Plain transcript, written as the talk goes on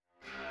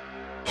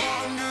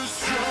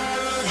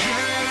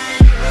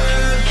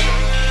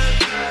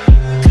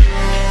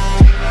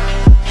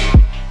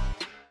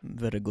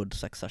Very good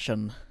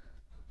succession.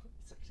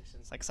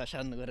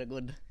 Succession, very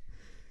good.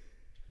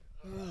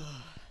 Here we go.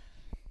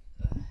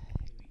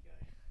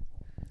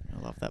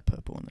 I love that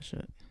purple on the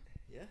shirt.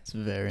 Yeah? It's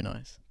very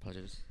nice.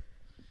 Pleasures.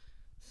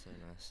 So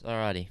nice.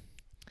 Alrighty.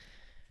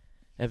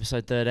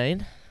 Episode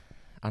 13.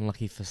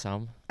 Unlucky for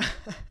some.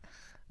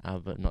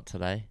 But not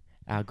today.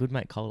 Our good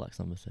mate Colak's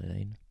number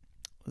 13.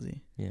 Was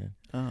he? Yeah.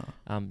 Oh.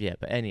 Yeah,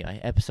 but anyway,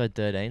 episode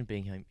 13,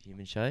 Being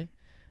Human Show.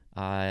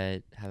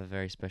 I have a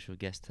very special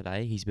guest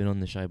today. He's been on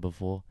the show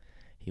before.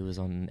 He was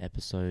on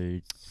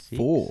episode 6.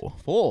 4.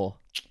 4?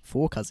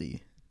 Cuzzy.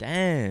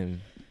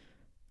 Damn.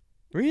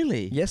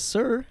 Really? Yes,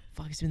 sir.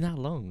 Fuck, it's been that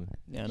long.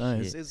 Yeah,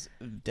 no, Shit. it's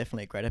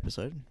definitely a great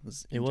episode. It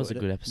was a Enjoyed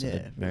good episode.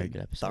 Yeah, very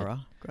good episode. Thorough.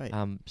 Great.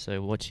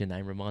 So what's your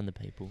name? Remind the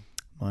people.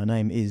 My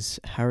name is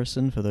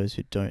Harrison, for those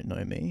who don't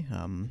know me.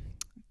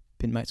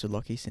 Been mates with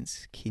Lockie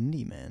since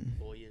kindy, man.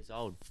 4 years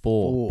old. Big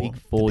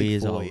 4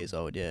 years 4 old. years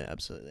old, yeah,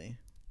 absolutely.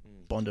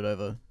 Mm. Bonded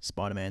over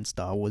Spider-Man,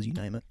 Star Wars, you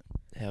name it.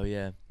 Hell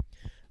yeah.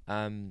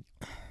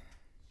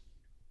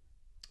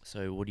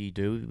 So what do you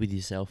do with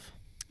yourself?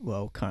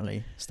 Well,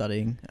 currently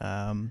studying,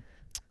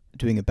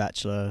 doing a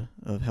Bachelor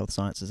of Health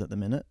Sciences at the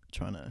minute,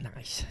 trying to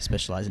Nice.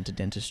 specialise into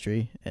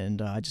dentistry,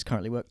 and I just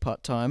currently work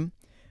part-time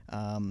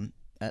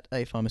at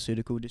a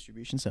pharmaceutical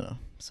distribution centre.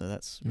 So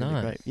that's really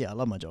Nice. great. Yeah, I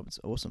love my job. It's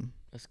awesome.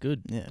 That's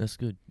good. Yeah. That's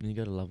good. You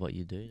got to love what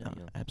you do, don't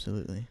you?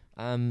 Absolutely.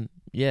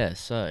 Yeah,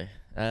 so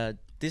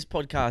this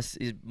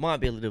podcast might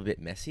be a little bit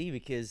messy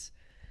because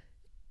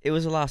it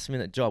was a last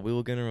minute job. We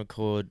were going to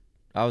record,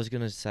 I was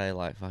going to say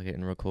like fuck it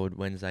and record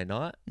Wednesday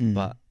night, Mm.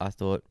 but I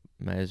thought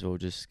may as well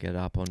just get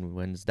up on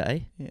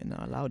Wednesday. Yeah, no,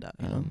 allow that,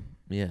 you know.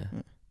 Yeah,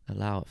 Yeah.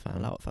 allow it, fam.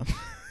 Allow it,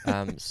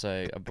 fam.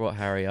 So I brought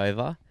Harry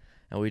over,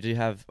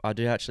 and I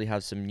do actually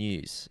have some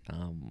news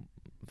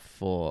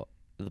for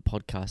the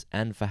podcast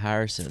and for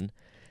Harrison.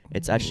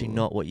 It's actually Ooh.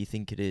 not what you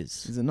think it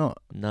is. Is it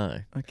not? No.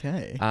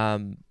 Okay.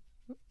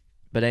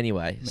 But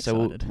anyway, I'm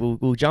so excited.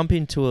 we'll jump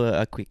into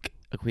a quick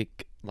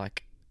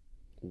like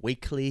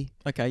weekly.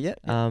 Okay, yeah.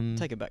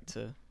 Take it back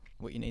to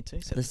what you need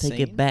to. Set Let's the take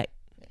it scene. back.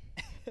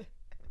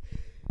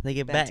 Take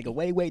it back. Take it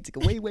way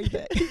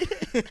back.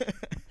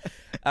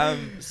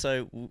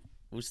 So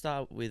we'll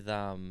start with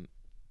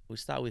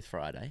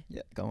Friday.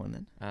 Yeah, go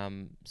on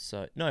then.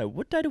 So no,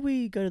 what day did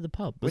we go to the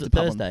pub? Was Went it to the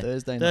pub on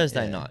Thursday?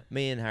 Thursday night. night.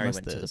 Me and Harry Nice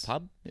went to the Thurs.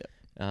 pub. Yeah.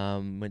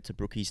 Went to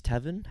Brookie's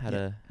Tavern. Had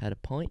a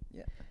pint.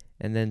 Yeah.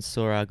 And then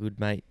saw our good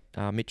mate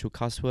Mitchell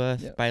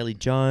Cusworth, Yeah. Bailey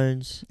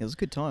Jones, It was a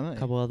good time, eh? a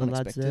couple other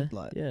lads there. Unexpected,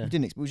 like, Yeah. we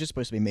didn't. It was just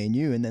supposed to be me and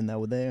you, and then they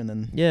were there, and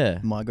then Yeah.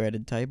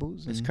 migrated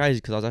tables. It's and crazy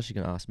because I was actually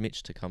going to ask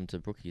Mitch to come to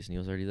Brookie's and he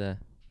was already there.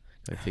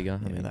 Go figure.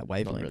 Yeah, I mean, that not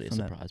wavelength really a from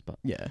that. surprise, but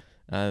Yeah,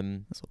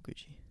 that's all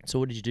Gucci. so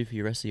what did you do for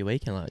your rest of your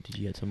weekend? Like, did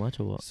you get too much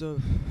or what? So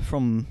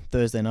from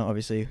Thursday night,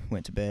 obviously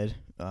went to bed.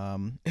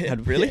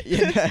 Really?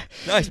 Yeah.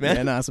 Nice, man.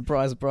 Yeah, nah,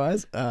 surprise.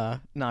 I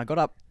got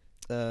up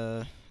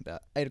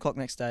about 8 o'clock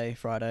next day,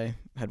 Friday.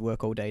 Had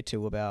work all day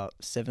till about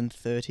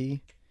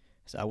 7:30.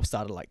 So I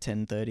started like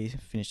 10:30,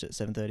 finished at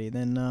 7:30.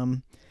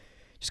 Then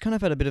just kind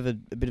of had a bit of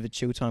a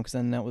chill time, because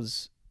then that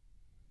was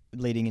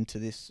leading into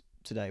this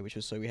today, which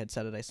was, so we had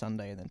Saturday,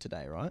 Sunday, and then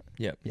today, right?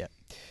 Yep. Yeah.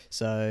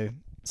 So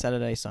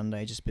Saturday,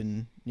 Sunday, just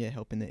been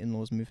helping the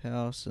in-laws move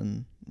house,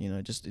 and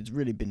just it's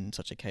really been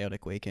such a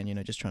chaotic weekend.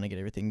 Just trying to get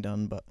everything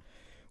done, but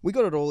we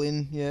got it all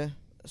in. Yeah,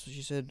 that's what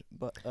she said.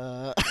 But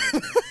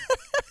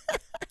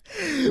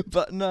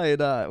but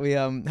no, we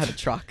had a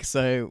truck,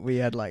 so we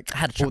had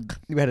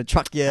we had a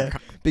truck, yeah,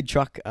 big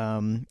truck.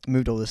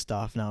 Moved all the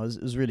stuff. Now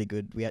it was really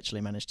good. We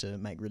actually managed to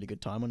make really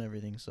good time on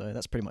everything. So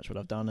that's pretty much what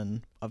I've done,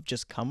 and I've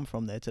just come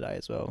from there today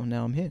as well.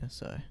 Now I'm here.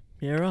 So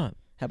Yeah, right.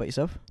 how about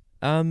yourself?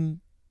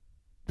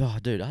 Oh,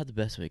 dude, I had the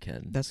best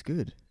weekend. That's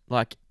good.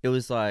 Like, it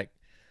was like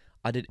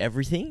I did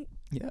everything,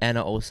 Yeah. and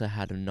I also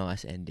had a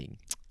nice ending.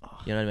 Oh,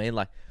 You know what I mean?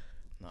 Like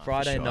no, for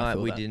Friday sure, I night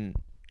feel we that. didn't.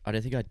 I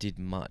don't think I did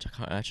much. I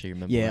can't actually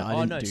remember. Yeah, when. I Oh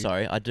didn't no, do-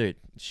 sorry, I do.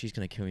 She's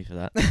gonna kill me for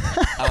that.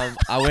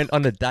 I went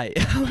on a date.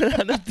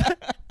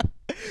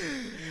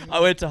 I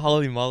went to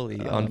Holy Moly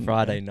on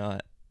Friday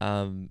night.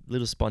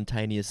 Little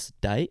spontaneous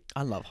date.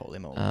 I love Holy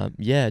Moly.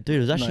 Yeah, dude, it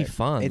was actually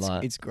fun.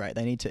 It's great.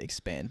 They need to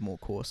expand more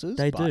courses.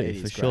 They but do, it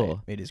for is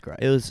sure. great. It is great.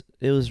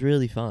 It was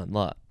really fun.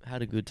 Like,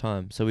 had a good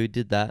time. So we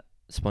did that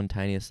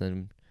spontaneous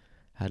and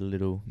had a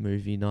little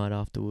movie night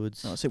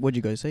afterwards. Oh, so what'd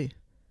you go see?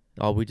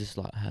 Oh, we just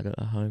like had it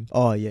at home.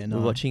 Oh yeah, no.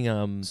 We're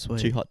watching Sweet.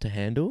 Too Hot to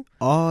Handle.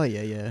 Oh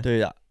yeah.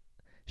 Dude, that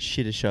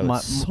shitter show My-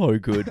 is so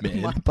good,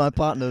 man. My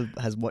partner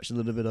has watched a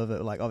little bit of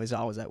it. Like, obviously,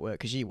 I was at work,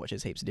 because she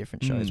watches heaps of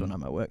different shows when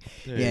I'm at work.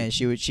 Dude. Yeah, and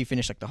she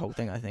finished like the whole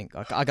thing. I think.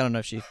 I don't know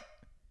if she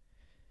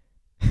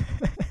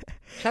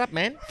Shut up,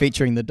 man.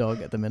 featuring the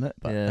dog at the minute,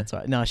 but Yeah. that's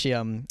right. No, she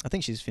I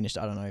think she's finished.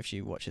 I don't know if she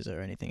watches it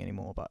or anything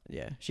anymore, but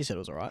yeah, she said it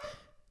was alright.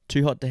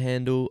 Too Hot to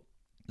Handle,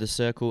 The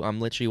Circle. I'm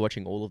literally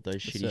watching all of those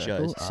shitty Circle?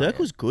 shows. Oh,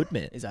 Circle's good,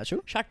 man. Is that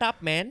true? Shut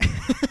up, man.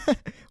 What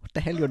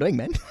the hell you're doing,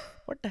 man?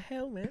 What the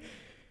hell,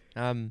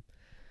 man?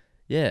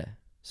 Yeah.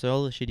 So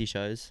all the shitty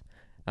shows.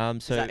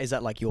 So Is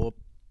that like your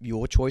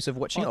choice of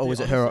watching it, Oh, or dude, was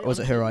it her? honestly- Was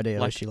it her honestly, idea?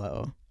 like- Was she like,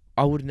 oh,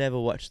 I would never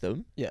watch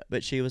them. Yeah.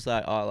 But she was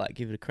like, "Oh, like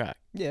give it a crack."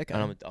 Yeah, okay.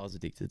 And I was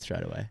addicted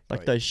straight away. Like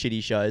Right. those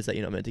shitty shows that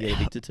you're not meant to get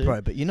addicted to.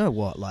 Bro, but you know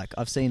what? Like,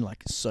 I've seen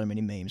like so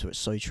many memes where it's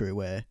so true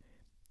where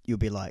you'll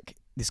be like,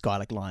 this guy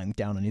like lying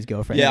down on his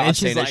girlfriend. Yeah, and I've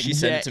she's seen it. like, She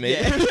sent it to me.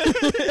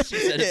 Yeah. She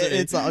sent it to me.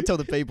 It's like, I'll tell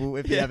the people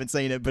if you Yeah. haven't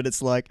seen it, but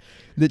it's like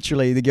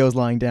literally the girl's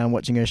lying down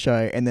watching her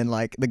show, and then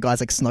like the guy's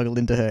like snuggled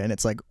into her, and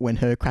it's like when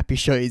her crappy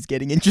show is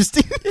getting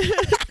interesting.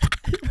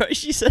 Bro,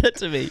 she said it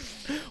to me.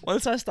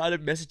 Once I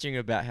started messaging her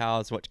about how I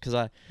was watching, because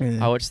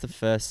I watched the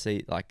first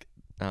season, like,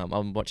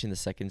 I'm watching the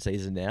second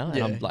season now, and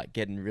Yeah. I'm like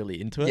getting really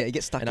into it. Yeah, you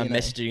get stuck and in I'm it.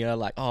 messaging her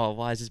like, "Oh,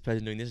 why is this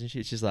person doing this?" And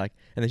she's like,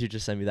 and then she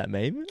just sent me that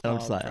meme, and I'm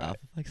just like, bro. "Oh, for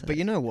fuck's But sake."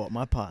 you know what?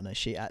 My partner,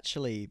 she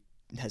actually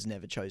has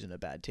never chosen a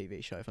bad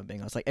TV show, if I'm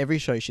being honest. Like, every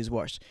show she's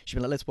watched, she'd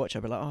be like, let's watch it.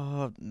 I'd be like,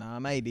 oh, nah,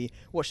 maybe.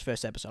 Watch the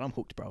first episode. I'm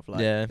hooked, bro. Like,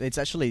 Yeah. It's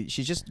actually,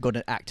 she's just got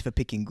an act for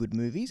picking good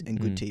movies and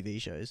good Mm. TV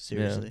shows.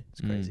 Seriously. Yeah.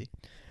 It's crazy.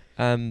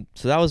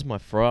 So that was my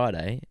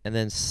Friday, and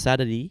then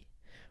Saturday,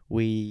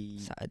 we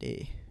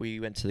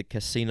went to the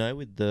casino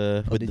with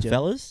the Oh, did the ya?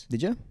 fellas.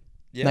 Did you?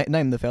 Yeah.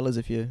 Name the fellas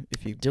if you.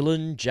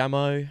 Dylan,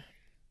 Jamo,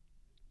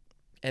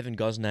 Evan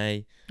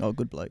Gosney, Oh,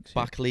 good blokes.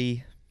 yeah.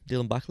 Buckley,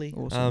 Dylan Buckley.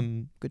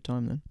 Awesome. Good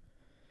time then.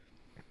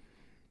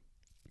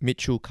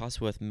 Mitchell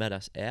Cusworth met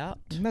us out.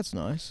 That's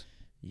nice.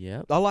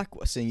 Yep. I like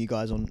seeing you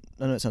guys on.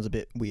 I know it sounds a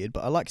bit weird,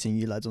 but I like seeing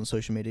you lads on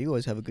social media. You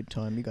always have a good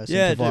time. You guys seem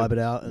Yeah, to vibe it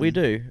out. We and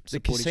do. The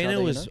support each casino other,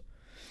 you was know?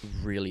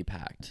 really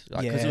packed.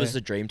 Like, because it was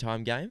the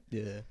Dreamtime game.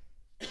 Yeah.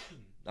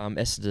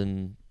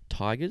 Essendon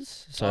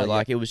Tigers. So, Oh, yeah.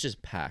 like, it was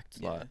just packed.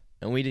 Yeah. Like,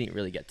 and we didn't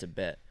really get to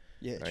bet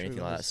Yeah. or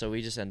anything like that. So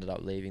we just ended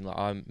up leaving. Like,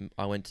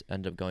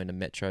 ended up going to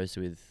Metros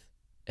with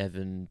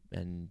Evan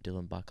and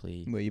Dylan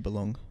Buckley. Where you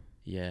belong.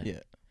 Yeah. Yeah.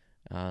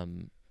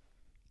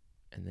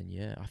 And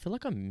then I feel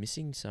like I'm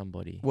missing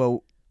somebody.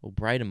 Well. Well,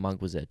 Braden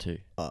Monk was there too.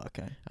 Oh,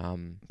 okay.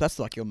 Um, That's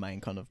like your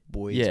main kind of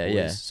boys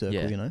circle,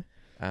 yeah. you know.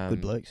 Good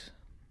blokes.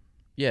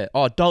 Yeah.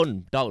 Oh,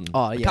 Dalton. Oh,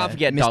 I yeah. can't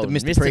forget Mr. Dalton.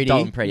 Mr. Preedy.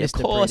 Dalton Preedy. Of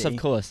Mr. course, Preedy. of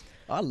course.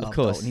 I love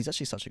course. Dalton. He's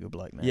actually such a good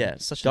bloke, man. Yeah.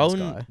 Such a Dalton.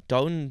 nice guy.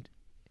 Dalton.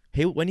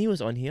 When he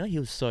was on here, he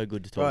was so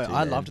good to Bro, talk to. I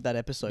man. loved that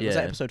episode. Was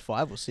that episode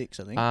 5 or 6?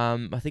 I think. I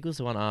think it was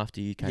the one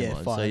after you came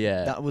on. 5. So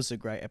yeah. That was a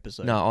great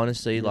episode. No,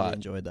 honestly, really like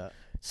enjoyed that.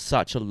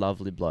 such a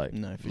lovely bloke.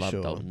 No, for Love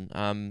sure.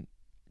 Dalton.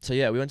 So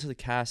yeah, we went to the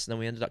cast and then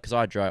we ended up because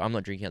I drove. I'm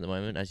not drinking at the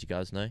moment, as you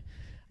guys know.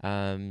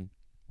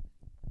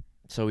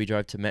 So we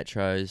drove to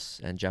Metros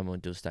and Jamal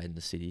and Dill stayed in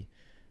the city.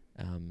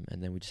 And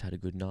then we just had a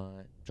good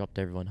night. Dropped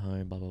everyone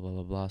home. Blah blah blah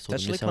blah blah. It's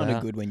actually kind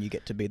of good when you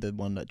get to be the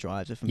one that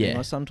drives it for me. Yeah.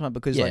 Like, sometimes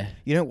because like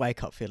you don't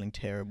wake up feeling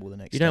terrible the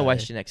next day. You don't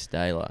waste your next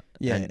day, like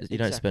and you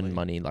don't exactly. spend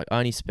money. Like I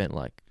only spent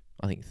like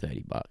I think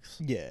 $30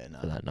 Yeah,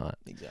 for that night.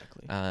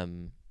 Exactly.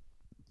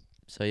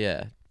 So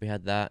yeah, we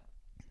had that,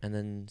 and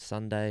then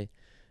Sunday,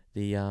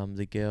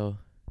 the girl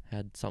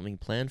had something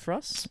planned for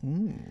us,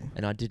 Ooh.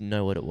 and I didn't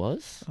know what it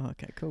was. Oh,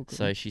 okay, cool.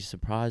 So she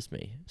surprised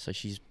me. So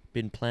she's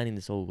been planning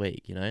this all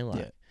week, you know,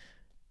 like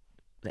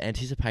the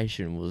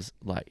anticipation was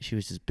like she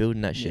was just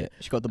building that shit.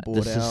 She got the The board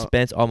out.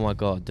 suspense. Oh my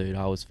god, dude!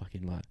 I was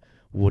fucking like,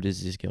 what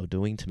is this girl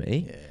doing to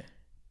me? Yeah.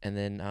 And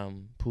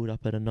then pulled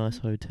up at a nice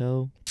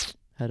hotel,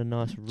 had a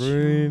nice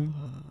room.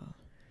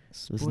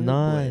 It was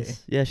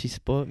nice. Yeah, she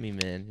spoilt me,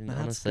 man. And That's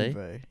honestly, good,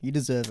 bro. You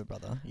deserve it,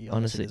 brother. You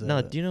honestly, deserve no.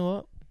 it. Do you know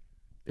what?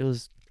 It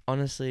was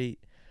honestly,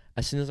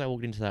 as soon as I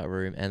walked into that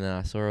room and then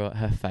I saw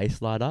her face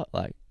light up,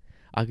 like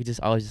I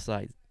was just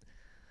like,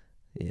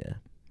 yeah.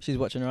 She's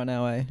watching right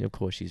now, eh? Of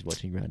course, she's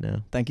watching right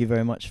now. Thank you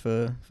very much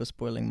for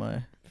spoiling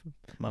my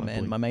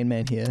boy. my main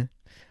man here.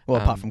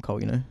 Well, apart from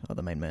Cole, you know,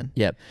 other main man.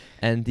 Yep.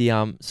 And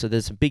the so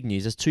there's some big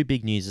news. There's two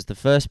big news. The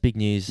first big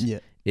news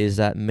is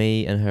that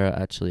me and her are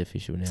actually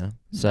official now.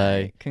 So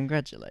Mate,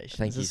 congratulations.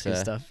 thank you, That's good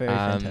sir. stuff. Very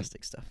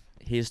fantastic stuff.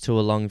 Here's to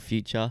a long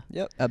future.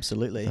 Yep,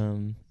 absolutely.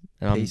 And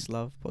Peace,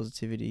 love,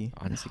 positivity,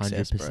 and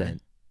success, bro. 100%.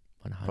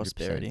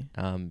 Prosperity.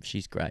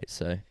 She's great.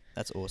 So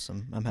that's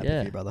awesome. I'm happy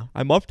for you, brother.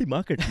 I'm off the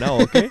market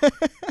now. Okay.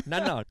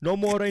 No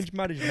more arranged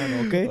marriage now.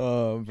 Okay.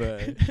 Oh, bro.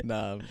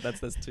 Nah, that's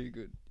too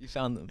good. You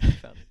found them.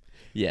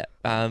 Yeah.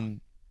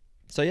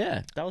 So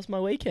yeah, that was my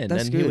weekend,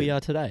 That's and good. here we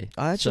are today.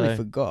 I actually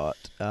forgot.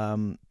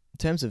 In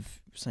terms of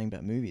saying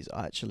about movies,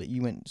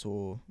 you went and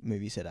saw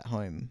movie set at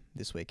home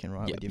this weekend,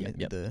 right? Yep,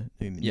 With the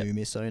new Yep.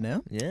 misso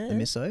now. Yeah. The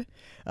misso.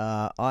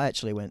 I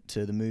actually went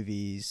to the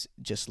movies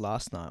just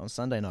last night on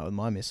Sunday night with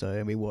my misso,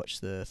 and we watched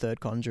the third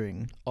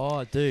Conjuring.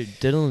 Oh, dude,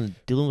 Dylan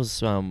was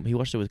he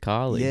watched it with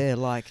Carly. Yeah,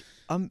 like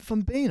if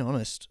I'm being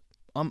honest,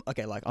 I'm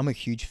a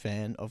huge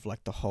fan of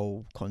like the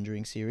whole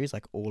Conjuring series,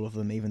 like all of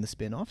them, even the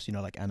spin-offs, you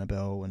know, like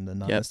Annabelle and the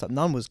Nun and stuff.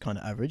 Nun was kind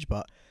of average,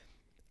 but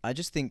I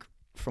just think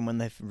from when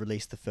they've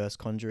released the first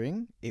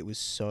Conjuring, it was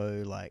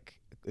so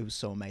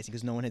amazing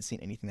because no one had seen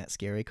anything that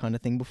scary kind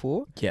of thing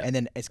before. Yeah. And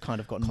then it's kind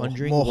of gotten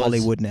more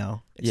Hollywood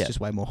now. It's just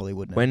way more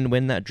Hollywood now.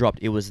 When that dropped,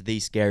 it was the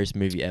scariest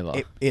movie ever.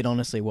 It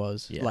honestly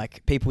was. Yeah.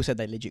 Like, people said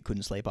they legit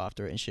couldn't sleep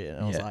after it and shit.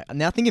 And I was like,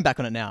 now thinking back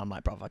on it now, I'm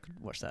like, bro, I could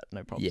watch that,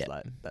 no problems. Yeah.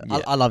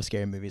 Like, I love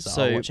scary movies.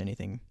 I'll watch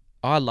anything.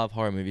 I love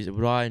horror movies.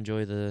 Would I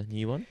enjoy the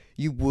new one?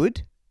 You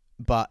would,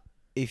 but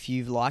if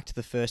you've liked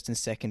the first and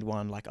second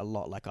one like a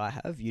lot, like I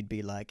have, you'd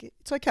be like,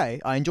 it's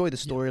okay. I enjoy the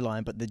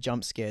storyline, but the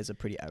jump scares are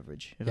pretty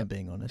average, if I'm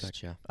being honest.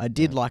 Gotcha. I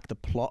did like the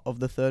plot of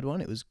the third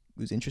one. It was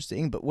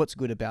interesting, but what's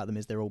good about them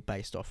is they're all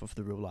based off of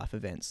the real life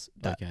events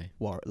that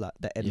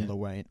that Ed and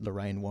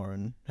Lorraine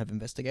Warren have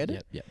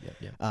investigated. Yep.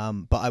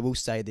 But I will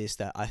say this,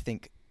 that I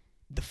think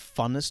the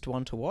funnest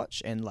one to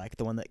watch and like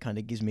the one that kind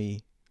of gives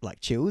me like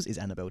chills is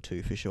Annabelle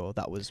 2 for sure.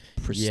 That was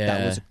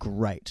that was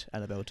great,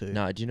 Annabelle 2.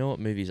 No, do you know what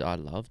movies I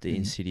love? The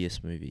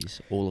Insidious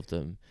movies, all of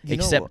them, You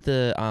know except what?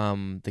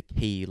 the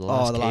key, the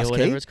last key or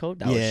whatever it's called.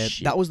 That was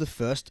shit. That was the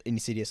first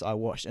Insidious I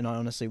watched, and I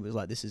honestly was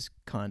like, this is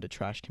kind of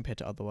trash compared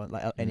to other one,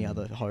 like any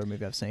other horror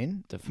movie I've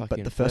seen.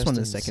 But the first one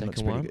and the second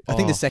looks pretty good. I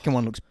think the second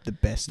one looks the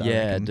best.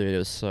 Yeah, dude, it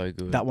was so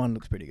good. That one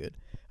looks pretty good.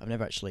 I've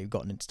never actually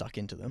gotten stuck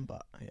into them,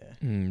 but yeah.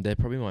 They're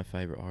probably my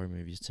favorite horror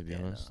movies, to be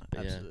honest.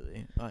 No,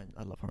 absolutely. I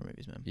love horror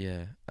movies, man.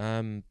 Yeah.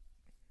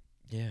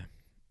 Yeah.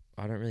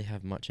 I don't really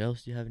have much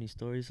else. Do you have any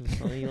stories of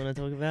something you want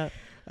to talk about?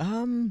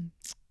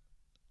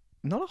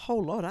 Not a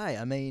whole lot,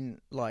 eh? I mean,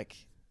 like,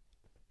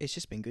 it's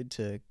just been good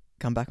to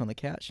come back on the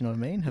couch, you know what I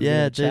mean? Have a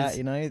little chat,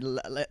 you know,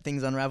 let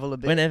things unravel a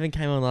bit. When Evan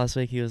came on last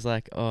week, he was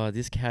like, "Oh,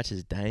 this couch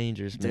is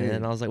dangerous, man."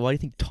 And I was like, "Why do you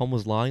think Tom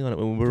was lying on it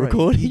when we were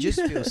recording?" You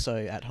just feel so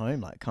at home,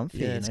 like comfy,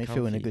 you know, you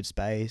feel in a good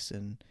space.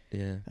 And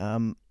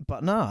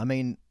but no, I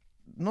mean,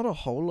 not a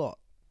whole lot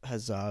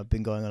has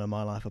been going on in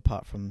my life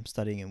apart from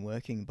studying and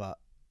working, but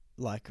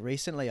like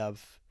recently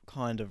I've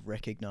kind of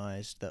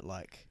recognized that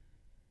like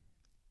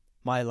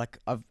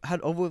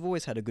I've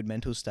always had a good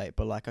mental state,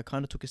 but like I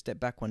kind of took a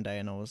step back one day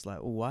and I was like,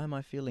 oh, why am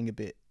I feeling a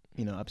bit,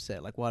 you know,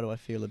 upset? Like, why do I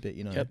feel a bit,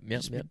 you know,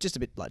 just a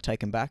bit like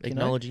taken back,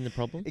 acknowledging the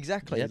problem.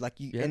 Exactly. Like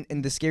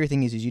and the scary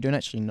thing is you don't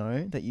actually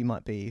know that you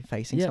might be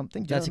facing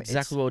something. That's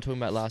exactly what we were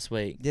talking about last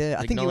week. Yeah,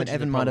 I think you and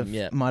Evan might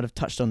have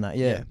touched on that.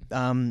 Yeah.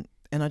 And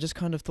I just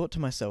kind of thought to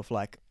myself,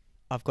 like,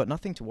 I've got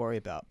nothing to worry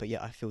about, but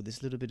yeah, I feel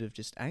this little bit of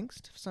just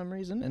angst for some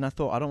reason. And I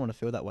thought, I don't want to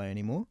feel that way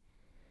anymore.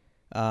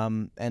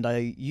 And I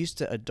used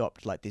to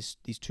adopt like these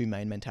two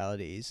main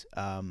mentalities.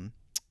 And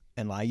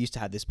like, I used to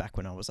have this back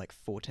when I was like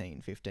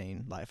 14,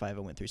 15. Like if I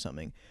ever went through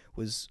something,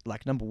 was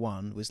like number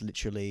one was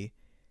literally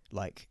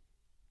like,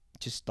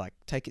 just like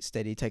take it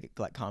steady, take it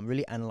like calm,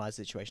 really analyze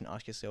the situation.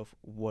 Ask yourself,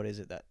 what is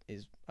it that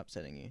is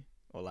upsetting you?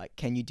 Or like,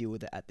 can you deal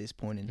with it at this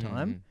point in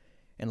time?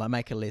 And like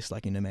make a list,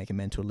 like, you know, make a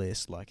mental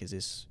list. Like, is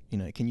this, you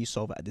know, can you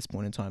solve it at this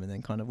point in time? And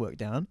then kind of work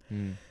down.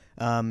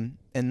 And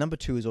number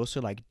two is also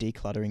like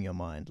decluttering your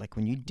mind. Like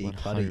when you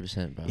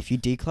declutter, if you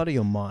declutter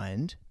your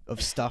mind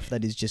of stuff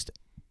that is just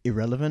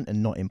irrelevant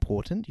and not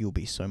important, you'll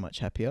be so much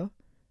happier.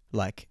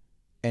 Like,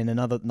 and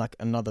another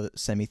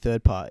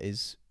third part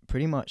is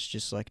pretty much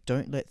just like,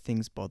 don't let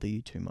things bother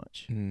you too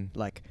much.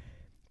 Like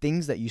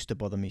things that used to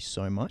bother me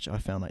so much, I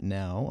found like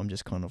now I'm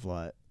just kind of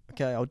like,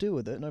 okay, I'll deal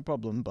with it, no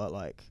problem. But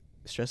like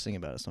stressing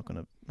about it's not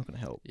gonna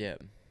help. Yeah.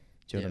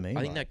 Do you know what I mean?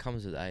 I think that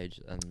comes with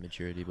age and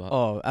maturity,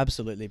 but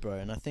absolutely, bro.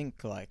 And I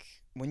think like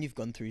when you've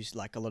gone through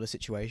like a lot of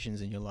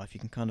situations in your life, you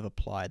can kind of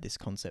apply this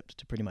concept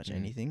to pretty much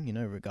anything, you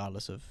know,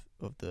 regardless of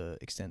the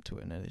extent to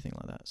it and everything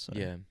like that. So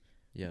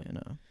you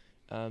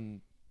know.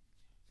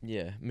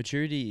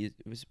 Maturity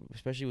is,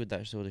 especially with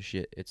that sort of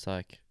shit, it's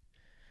like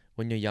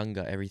when you're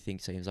younger, everything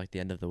seems like the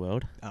end of the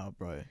world. Oh,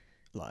 bro.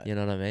 Like, you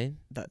know what I mean?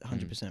 That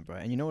 100%, bro.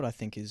 And you know what I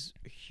think is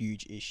a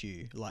huge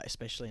issue, like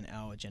especially in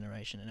our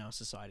generation and our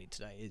society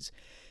today, is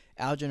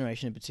our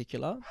generation in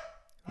particular.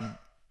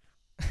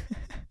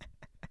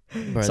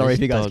 Bro, sorry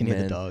if you guys can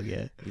hear the dog.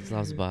 Yeah, he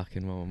loves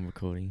barking while I'm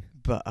recording.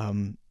 But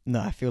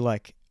no, I feel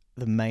like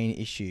the main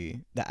issue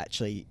that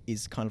actually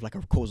is kind of like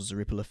causes a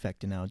ripple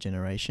effect in our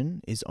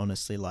generation is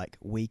honestly like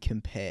we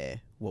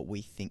compare what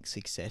we think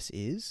success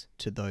is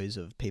to those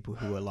of people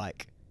who are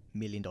like $1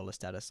 million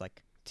status,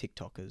 like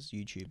TikTokers,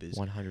 YouTubers.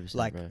 100%.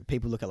 Like bro.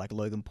 people look at like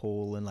Logan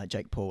Paul and like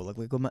Jake Paul, like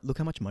look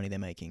how much money they're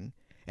making,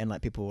 and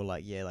like people are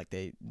like, yeah, like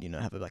they, you know,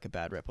 have like a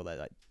bad rep,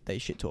 or they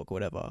shit talk or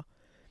whatever.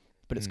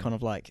 But it's kind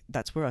of like,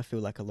 that's where I feel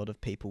like a lot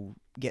of people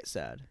get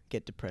sad,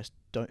 get depressed,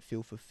 don't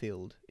feel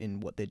fulfilled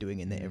in what they're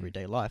doing in their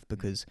everyday life,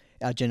 because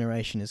our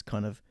generation is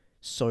kind of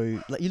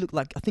so, like, you look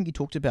like, I think you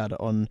talked about it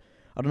on,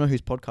 I don't know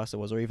whose podcast it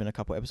was, or even a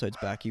couple episodes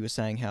back, you were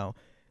saying how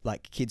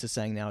like kids are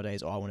saying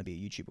nowadays, oh, I want to be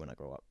a YouTuber when I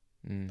grow up.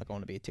 Like I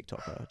want to be a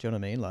TikToker. Do you know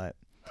what I mean? Like,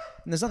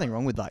 and there's nothing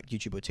wrong with like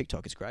YouTube or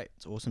TikTok. It's great.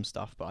 It's awesome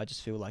stuff. But I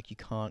just feel like you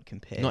can't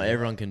compare. Not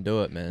everyone can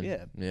do it, man.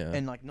 Yeah. Yeah.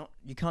 And like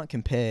you can't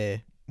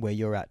compare where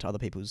you're at to other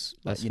people's.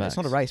 Like, That's you know, it's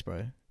not a race,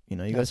 bro. You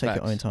know, you got to take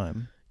your own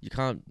time. You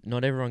can't.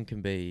 Not everyone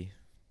can be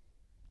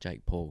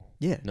Jake Paul.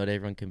 Yeah. Not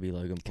everyone can be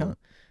Logan Paul.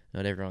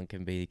 Not everyone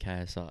can be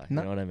KSI.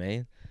 No. You know what I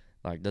mean?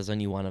 Like, there's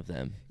only one of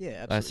them.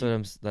 Yeah,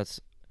 absolutely. That's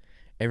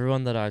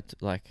everyone that I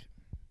like.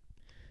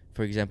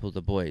 For example,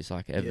 the boys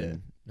like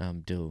Evan,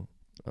 Dill,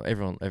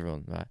 everyone,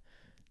 right?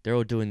 They're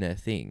all doing their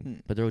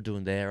thing, but they're all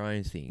doing their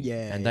own thing.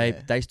 Yeah, and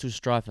they still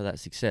strive for that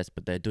success,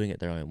 but they're doing it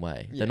their own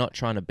way. Yeah. They're not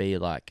trying to be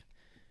like,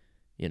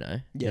 you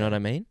know, you know what I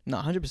mean? No,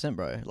 100%,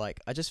 bro. Like,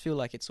 I just feel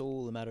like it's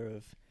all a matter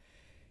of,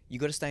 you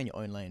got to stay in your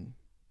own lane.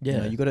 You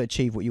know, Yeah. you got to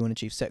achieve what you want to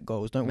achieve. Set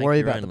goals. Don't Make worry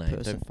your about own the lane.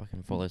 person. Don't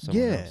fucking follow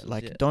someone else's.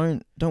 Like Yeah.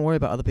 don't worry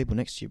about other people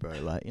next to you, bro.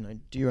 Like, you know,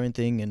 do your own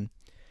thing. And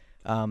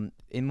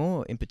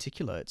in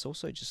particular, it's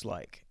also just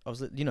like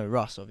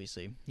Russ,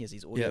 obviously he has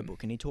his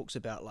audiobook and he talks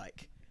about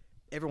like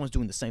everyone's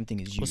doing the same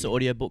thing as you. What's the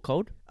audiobook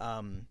called?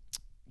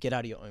 Get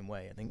Out of Your Own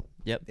Way, I think.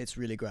 Yep. It's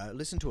really great. I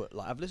listened to it.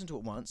 Like, I've listened to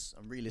it once.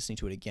 I'm re-listening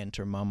to it again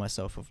to remind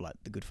myself of like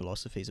the good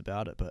philosophies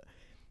about it. But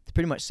it's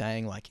pretty much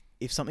saying like,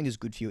 if something is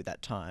good for you at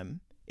that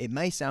time, it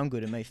may sound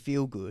good, it may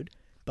feel good,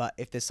 but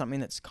if there's something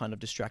that's kind of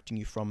distracting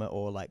you from it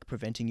or like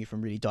preventing you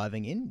from really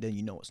diving in, then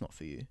you know it's not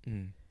for you.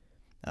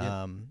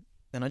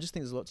 And I just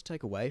think there's a lot to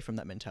take away from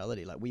that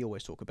mentality. Like, we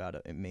always talk about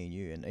it, and me and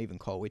you, and even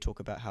Cole, we talk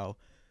about how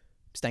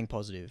staying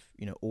positive,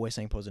 you know, always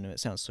staying positive.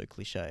 It sounds so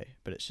cliche,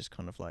 but it's just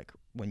kind of like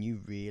when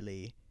you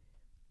really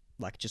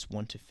like just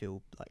want to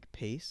feel like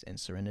peace and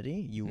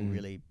serenity, you will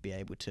really be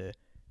able to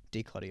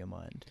declutter your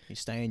mind. You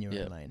stay in your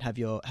own lane. Have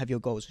your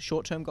goals.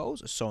 Short-term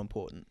goals are so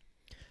important.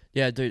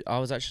 Yeah, dude, I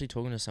was actually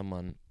talking to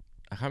someone,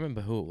 I can't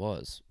remember who it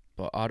was,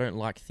 but I don't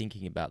like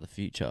thinking about the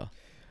future.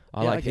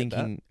 I like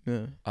thinking,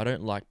 I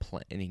don't like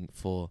planning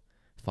for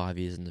 5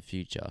 years in the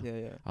future.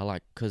 I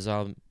like, because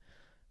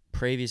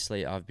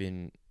previously I've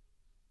been,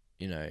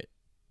 you know,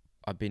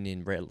 I've been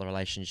in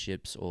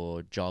relationships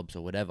or jobs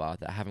or whatever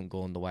that haven't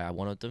gone the way I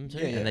wanted them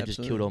to, and they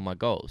just killed all my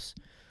goals.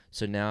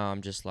 So now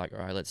I'm just like, all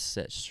right, let's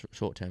set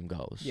short-term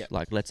goals.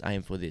 Like, let's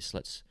aim for this.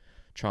 Let's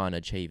try and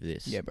achieve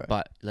this. Yeah, bro.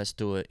 But let's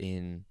do it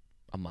in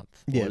a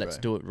month. Or let's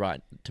do it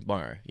right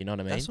tomorrow. You know what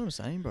I mean? That's what I'm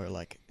saying, bro.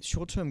 Like,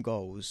 short-term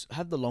goals,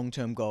 have the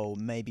long-term goal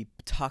maybe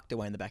tucked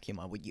away in the back of your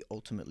mind, what you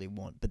ultimately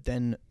want. But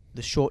then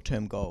the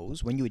short-term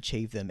goals, when you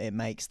achieve them, it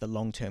makes the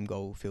long-term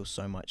goal feel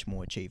so much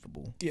more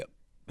achievable. Yep.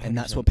 And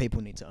that's what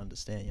people need to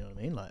understand, you know what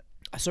I mean? Like,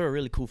 I saw a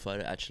really cool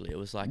photo, actually. It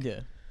was like,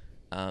 it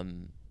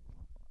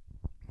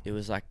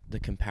was like the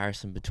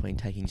comparison between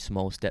taking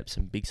small steps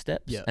and big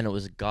steps. Yeah. And it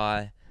was a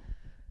guy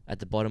at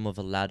the bottom of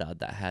a ladder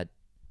that had,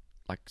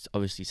 like,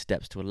 obviously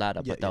steps to a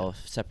ladder, but they were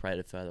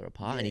separated further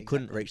apart, and he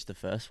couldn't reach the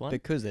first one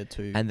because they're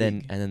too and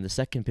big. then the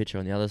second picture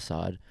on the other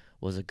side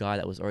was a guy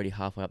that was already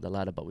halfway up the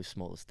ladder, but with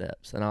smaller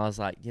steps. And I was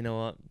like, you know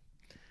what?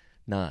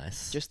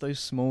 Nice. Just those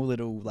small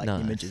little like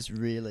images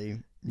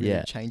really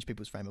change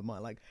people's frame of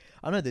mind. Like,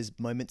 I know there's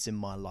moments in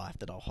my life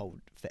that I'll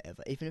hold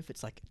forever, even if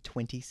it's like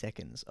 20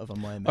 seconds of a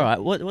moment. All right,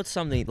 what's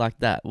something like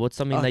that? What's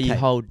something that you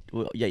hold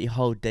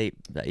deep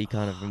that you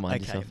kind of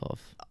remind yourself of?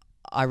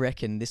 I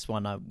reckon this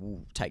one I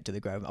will take to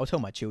the grave. I'll tell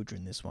my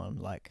children this one.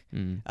 Like,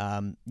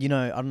 you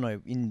know, I don't know,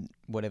 in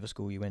whatever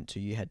school you went to,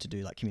 you had to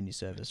do like community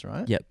service,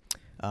 right? Yep.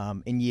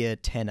 In year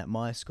 10 at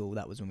my school,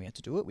 that was when we had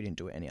to do it. We didn't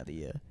do it any other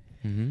year.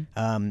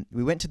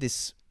 We went to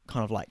this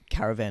kind of like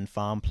caravan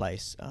farm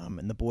place,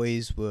 and the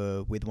boys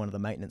were with one of the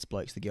maintenance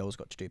blokes. The girls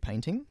got to do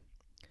painting,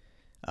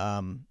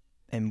 and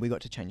we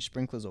got to change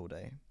sprinklers all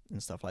day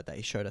and stuff like that.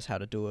 He showed us how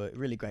to do it.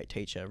 Really great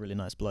teacher, really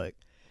nice bloke.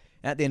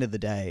 At the end of the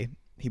day,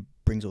 he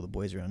brings all the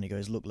boys around. He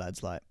goes, look,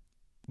 lads, like,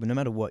 no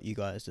matter what you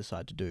guys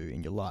decide to do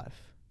in your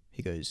life,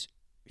 he goes,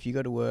 if you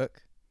go to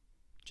work,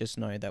 just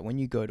know that when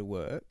you go to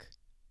work,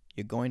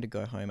 you're going to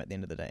go home at the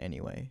end of the day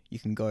anyway. You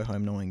can go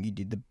home knowing you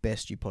did the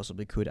best you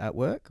possibly could at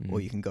work,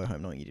 or you can go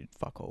home knowing you did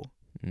fuck all.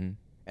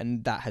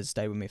 And that has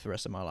stayed with me for the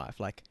rest of my life.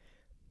 Like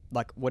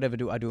whatever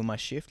I do in my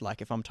shift,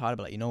 like, if I'm tired,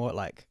 but like, you know what,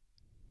 like,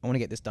 I want to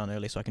get this done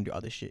early so I can do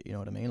other shit, you know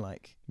what I mean?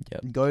 Like,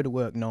 go to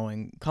work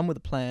knowing, come with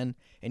a plan.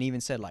 And he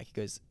even said, like, he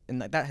goes, and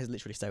like, that has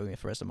literally stayed with me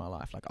for the rest of my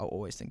life. Like, I'll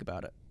always think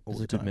about it all the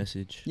time. It's a good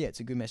message. Yeah, it's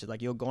a good message.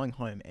 Like, you're going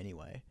home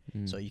anyway.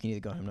 So you can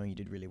either go home knowing you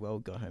did really well,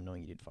 go home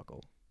knowing you did fuck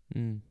all.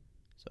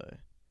 So,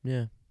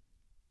 yeah.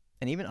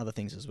 And even other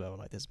things as well.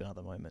 Like, there's been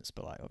other moments,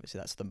 but like, obviously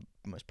that's the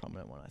most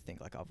prominent one I think,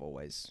 like, I've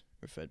always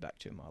referred back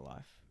to in my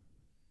life.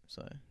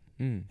 So,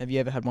 have you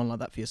ever had one like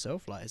that for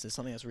yourself? Like, is there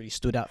something that's really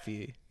stood out for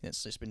you?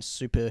 It's just been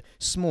super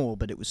small,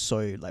 but it was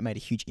so, like, made a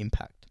huge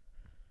impact.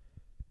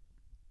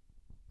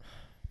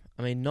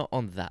 I mean, not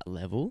on that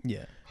level.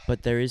 Yeah.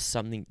 But there is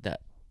something that,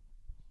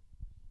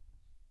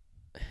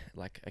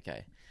 like,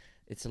 okay,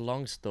 it's a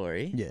long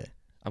story. Yeah.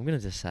 I'm going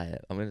to just say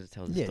it. I'm going to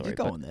tell the story. Yeah,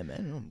 go on there,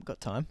 man. I've got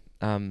time.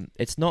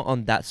 It's not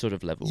on that sort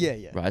of level.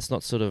 Yeah. Right? It's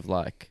not sort of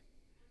like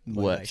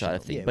work side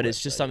of thing, but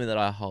it's just something that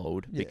I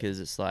hold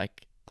because it's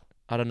like,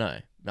 I don't know.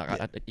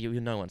 Like, you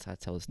know once I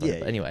tell the story.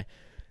 But anyway,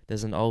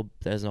 there's an old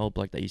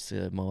bloke that used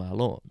to mow our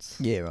lawns.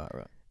 Yeah,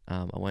 right.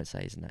 I won't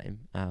say his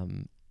name.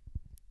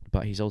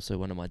 But he's also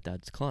one of my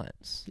dad's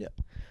clients. Yeah.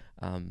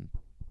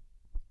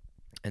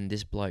 And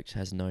this bloke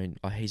has known,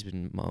 he's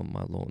been mowing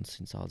my lawn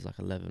since I was like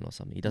 11 or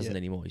something. He doesn't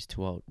anymore. He's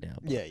too old now.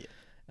 But,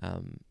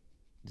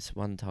 this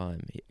one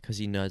time, because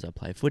he knows I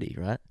play footy,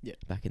 right? Yeah.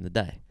 Back in the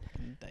day.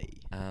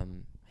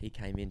 He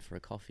came in for a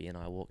coffee and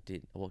I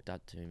walked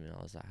up to him and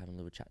I was like having a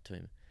little chat to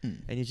him.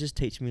 And he's just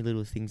teaching me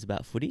little things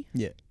about footy.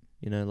 Yeah.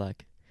 You know,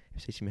 like,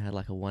 he's teaching me how to,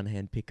 like, a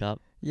one-hand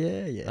pickup.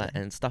 Yeah.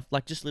 And stuff,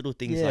 like, just little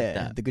things like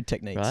that. The good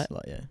techniques. Right?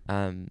 Like,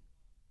 and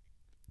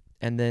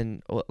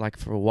then, like,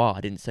 for a while,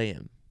 I didn't see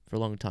him for a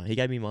long time. He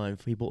gave me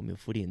he bought me a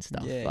footy and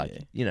stuff.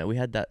 You know, we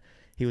had that.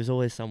 He was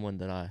always someone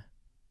that I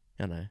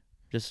don't know,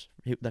 Just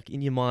like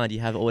in your mind, you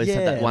have always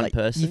had that one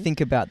person. You think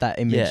about that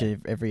image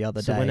of every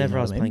other day. So whenever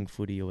I was what playing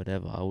footy or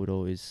whatever, I would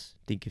always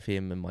think of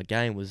him, and my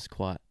game was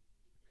quite.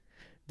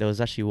 There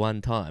was actually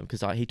one time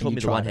because he taught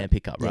me the one hand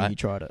pickup. Right, you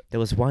tried it. There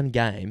was one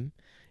game.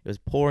 It was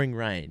pouring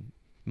rain,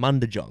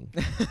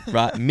 Mundajong,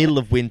 right, middle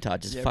of winter,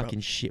 just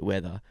fucking shit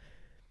weather.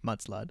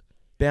 Mudslide.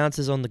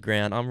 Bounces on the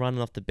ground. I'm running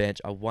off the bench.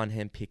 A one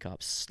hand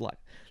pickup,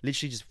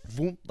 literally just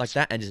vroom, like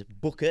that, and just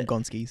book it.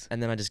 Gonskis.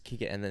 And then I just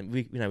kick it, and then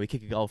we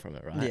kick a goal from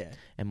it, right? Yeah.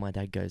 And my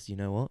dad goes, you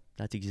know what?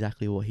 That's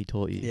exactly what he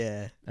taught you.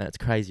 Yeah. And it's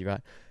crazy,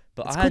 right?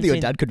 But it's cool that your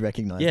dad could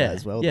recognize that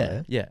as well.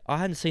 Yeah, yeah. I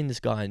hadn't seen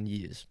this guy in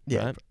years.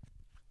 Yeah. Right?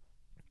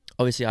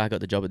 Obviously, I got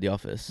the job at the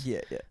office.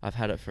 Yeah, yeah. I've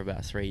had it for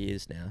about 3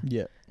 years now.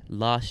 Yeah.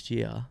 Last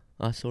year,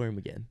 I saw him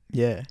again.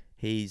 Yeah.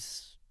 He'd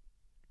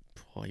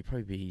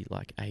probably be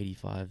like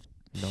 85,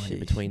 90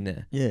 between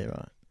there. Yeah,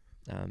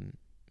 right.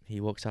 He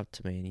walks up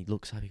to me and he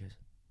looks up. He goes,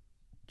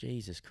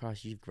 "Jesus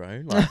Christ, you've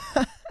grown!" Like,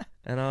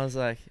 and I was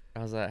like,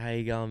 "How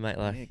you going, mate?"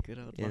 Like, yeah, good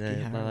old you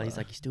Lucky know, he's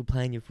like, "You still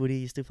playing your footy?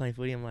 You still playing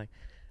footy?" I'm like,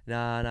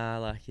 "Nah,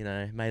 like,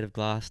 made of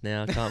glass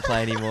now, can't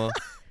play anymore."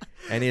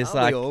 And he's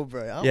like, all,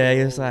 bro? "Yeah,"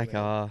 he was like,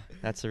 "Oh,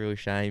 that's a real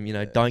shame.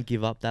 Don't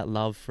give up that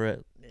love for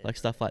it, like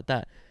stuff like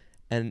that."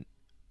 And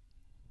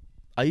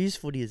I use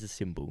footy as a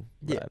symbol.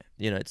 Right?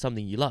 Yeah. It's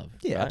something you love.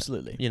 Yeah, right?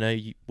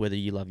 absolutely. Whether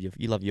you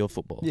love your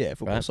football. Yeah,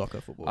 football, right?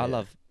 soccer, football. I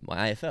love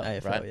my AFL.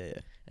 AFL, right? yeah.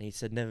 And he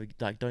said, never,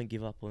 like, don't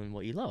give up on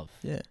what you love.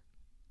 Yeah.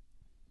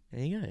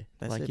 There you go.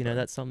 That's like, it, bro.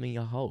 That's something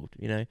I hold,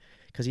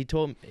 because he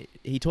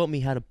taught me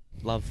how to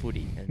love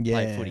footy and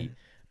play footy.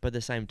 But at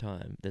the same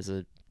time, there's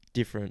a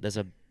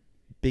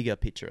bigger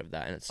picture of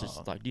that. And it's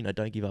just like,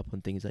 don't give up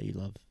on things that you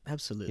love.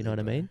 Absolutely. You know what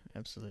I mean?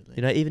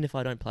 Absolutely. Even if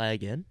I don't play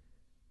again,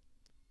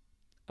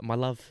 my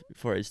love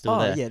for it is still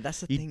there. Oh, yeah, that's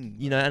the thing.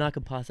 And I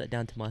can pass that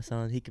down to my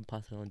son. He can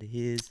pass it on to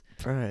his.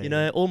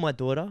 Bro. Or my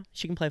daughter.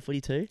 She can play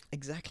footy too.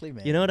 Exactly,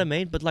 man. You know what I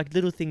mean? But like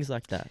little things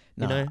like that.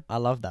 I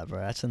love that, bro.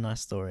 That's a nice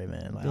story,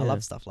 man. Like, Yeah. I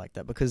love stuff like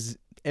that because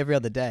every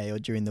other day or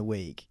during the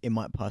week, it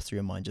might pass through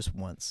your mind just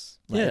once.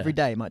 Like every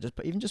day, it might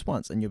even just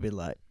once, and you'll be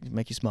like,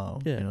 make you smile.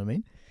 Yeah. You know what I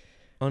mean?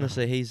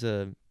 Honestly, he's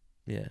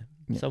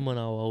someone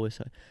I'll always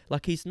say.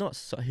 Like, he's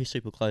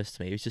super close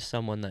to me. He's just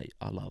someone that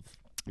I love.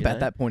 But at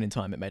that point in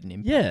time, it made an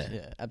impact.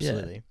 Yeah,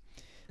 absolutely.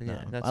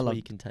 Yeah, that's what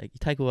you can take. You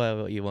take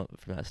away what you want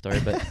from that story,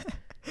 but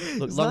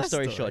look, long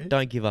story short,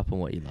 don't give up on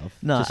what you love.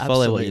 No, just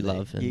follow what you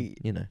love, and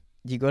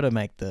you got to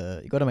make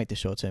the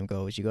short term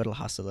goals. You got to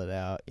hustle it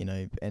out,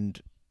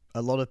 And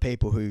a lot of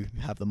people who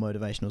have the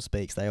motivational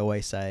speaks, they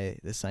always say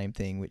the same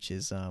thing, which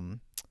is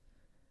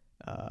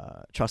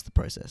trust the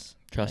process.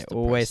 Trust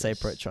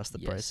the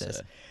process.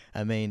 Sir.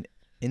 I mean,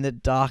 in the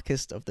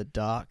darkest of the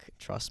dark,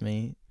 trust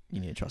me, you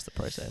need to trust the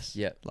process.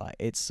 Yeah, like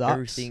it sucks.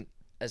 Everything,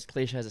 as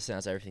cliche as it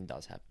sounds, everything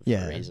does happen for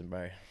a reason,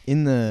 bro.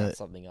 That's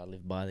something I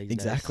live by these days.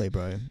 Exactly,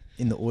 bro.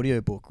 In the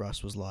audiobook,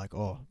 Russ was like,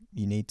 "Oh,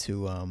 you need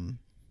to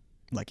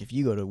like if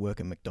you got to work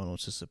at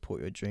McDonald's to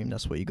support your dream,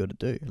 that's what you got to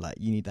do. Like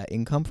you need that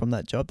income from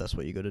that job, that's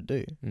what you got to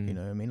do. You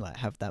know what I mean? Like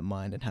have that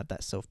mind and have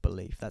that self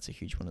belief. That's a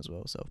huge one as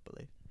well, self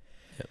belief."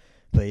 Yep.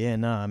 But yeah,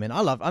 no, I mean,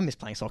 I miss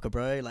playing soccer,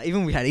 bro. Like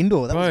even we had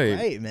indoor, that was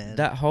great, man.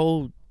 That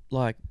whole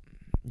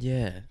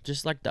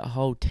just like that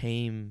whole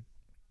team.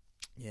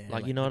 Yeah,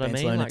 like you know what I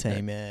mean? Like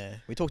team,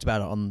 we talked about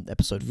it on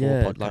episode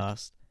 4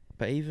 podcast.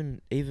 But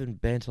even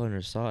Barcelona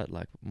aside,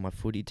 like my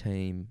footy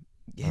team,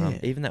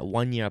 even that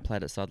 1 year I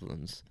played at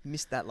Sutherland's,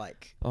 missed that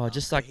like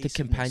just like the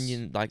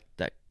companion, like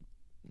that,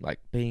 like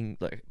being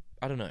like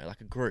I don't know,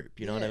 like a group.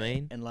 You know what I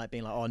mean? And like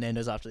being like,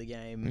 Nando's after the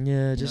game.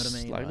 Yeah, just know what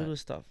I mean? Like little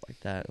stuff like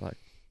that, like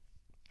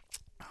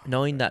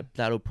knowing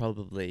that'll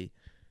probably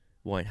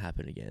won't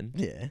happen again.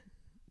 Yeah, it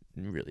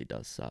really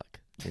does suck.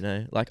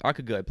 Like I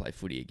could go play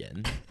footy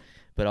again.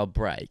 But I'll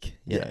break,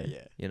 you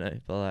know.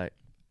 But like,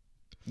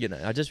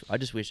 I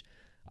just wish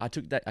I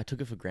took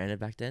it for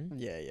granted back then.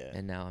 Yeah.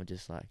 And now I'm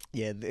just like,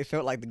 it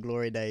felt like the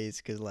glory days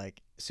because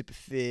like super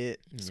fit,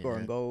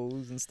 scoring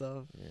goals and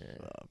stuff. Yeah,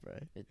 oh, bro,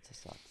 it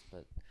just sucks.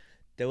 But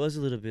there was a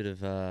little bit of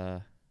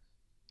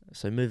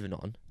so moving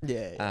on.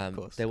 Of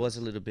course. There was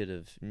a little bit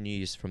of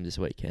news from this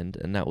weekend,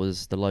 and that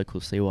was the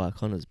local CY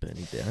Connors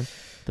burning down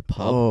the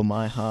pub. Oh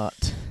my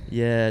heart.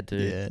 Yeah,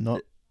 dude. Yeah,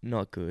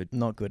 not good.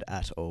 Not good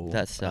at all.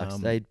 That sucks.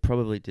 They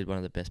probably did one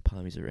of the best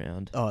palmies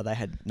around. Oh, they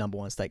had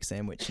 #1 steak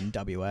sandwich in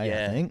WA,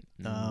 I think.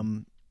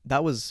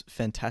 That was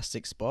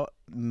fantastic spot.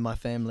 My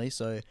family,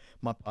 so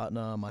my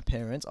partner, my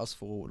parents, us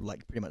four,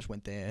 like pretty much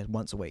went there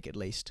once a week at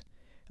least.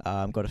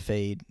 Got a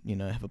feed,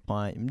 have a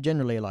pint,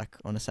 generally like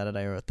on a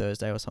Saturday or a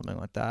Thursday or something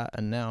like that.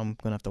 And now I'm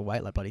gonna have to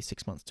wait like bloody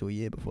 6 months to a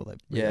year before they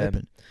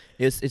reopen.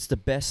 It's the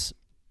best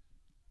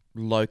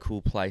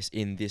local place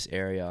in this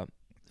area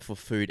for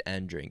food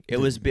and drink. It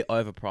was a bit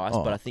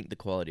overpriced, but I think the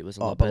quality was a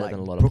lot better than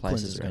a lot of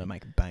places. Brooklyn's going to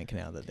make a bank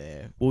now that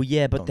they're... Well,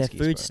 yeah, but their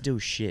food's still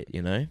shit,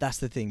 That's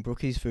the thing.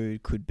 Brookie's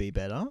food could be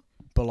better,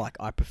 but like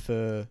I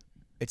prefer...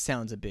 It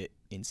sounds a bit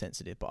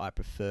insensitive, but I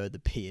prefer the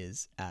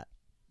beers at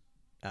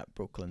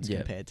Brooklands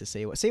compared to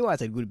CY. CY's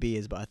had good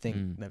beers, but I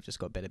think they've just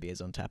got better beers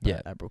on tap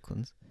at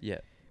Brooklands. Yeah.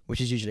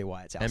 which is usually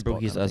why it's our And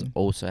spot. Brookies does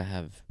also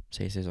have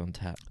CCs on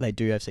tap. They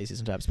do have CCs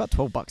on tap. It's about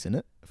 $12 in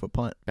it for a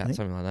pint. About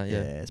something like that,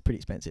 yeah. Yeah, it's pretty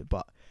expensive,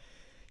 but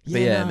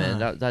man,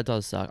 that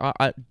does suck.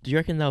 Do you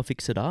reckon they'll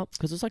fix it up?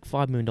 Because it's like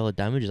 $5 million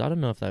damages. I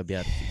don't know if they'll be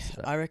able to fix it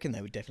up. I reckon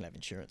they would definitely have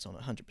insurance on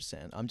it,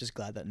 100%. I'm just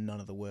glad that none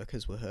of the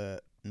workers were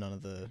hurt, none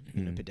of the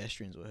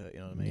pedestrians were hurt. You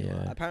know what I mean? Yeah.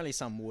 Like, apparently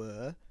some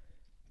were,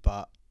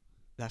 but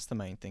that's the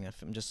main thing.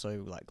 I'm just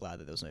so like glad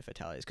that there was no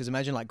fatalities. Because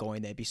imagine like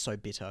going there, be so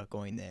bitter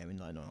going there and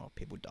like, no,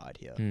 people died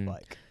here.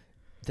 Like,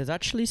 there's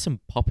actually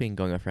some popping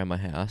going off around my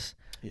house.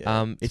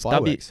 Yeah, it's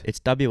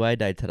WA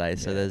Day today,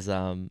 so there's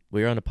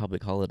we're on a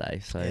public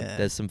holiday, so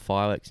there's some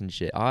fireworks and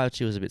shit. I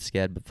actually was a bit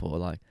scared before,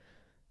 like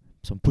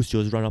some pussy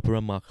was run up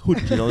around my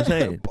hood. You know what I'm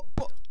saying?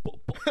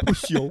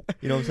 Pussy,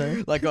 you know what I'm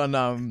saying? Like on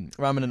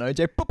Ramen and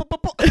OJ.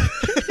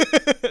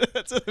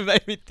 That's what it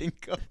made me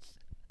think of.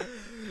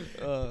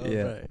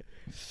 Right.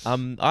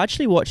 I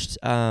actually watched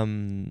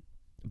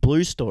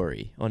Blue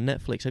Story on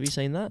Netflix. Have you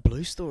seen that?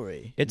 Blue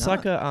Story. It's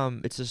like a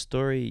it's a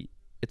story.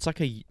 It's like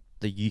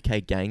the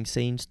UK gang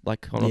scenes.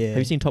 Like, have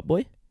you seen Top Boy?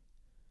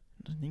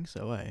 I don't think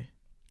so.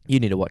 You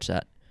need to watch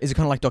that. Is it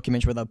kind of like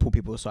documentary where they'll pull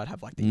people aside,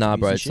 have like the Nah,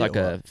 bro, interviews it's and shit,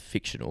 like or a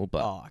fictional,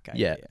 but okay.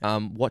 yeah.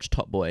 Watch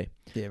Top Boy.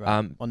 Yeah,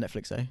 right. On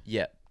Netflix, eh?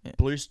 Yeah.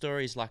 Blue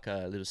Story is like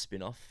a little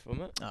spin-off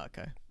from it. Oh,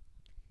 okay.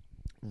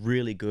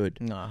 Really good.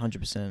 No,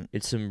 100%.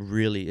 It's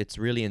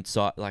really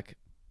insight. Like,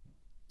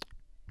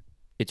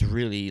 it's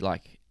really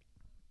like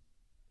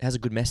has a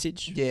good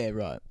message. Yeah,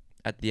 right.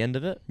 At the end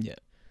of it. Yeah.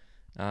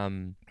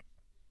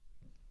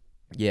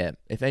 Yeah.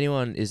 If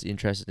anyone is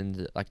interested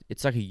in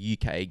it's like a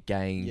UK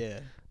gang.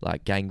 Yeah.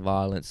 Like gang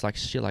violence, like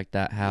shit like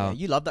that. How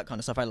you love that kind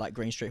of stuff. I like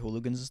Green Street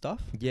Hooligans and stuff.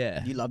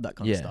 Yeah, you love that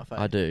kind of stuff.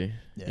 I do.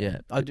 Yeah,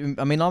 I do.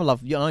 I mean, I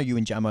love. I know you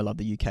and Jamo love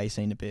the UK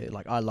scene a bit.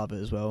 Like I love it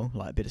as well.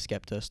 Like a bit of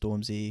Skepta,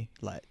 Stormzy,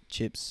 like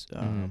Chips.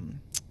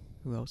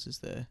 Who else is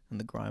there on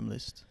the grime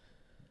list?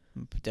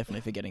 I'm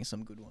definitely forgetting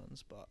some good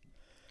ones, but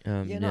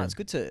it's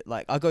good to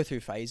like. I go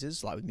through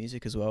phases like with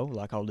music as well.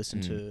 Like I'll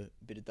listen to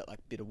a bit of that, like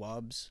bit of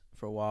wubs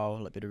for a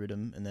while, like bit of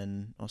rhythm, and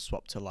then I'll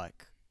swap to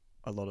like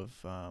a lot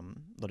of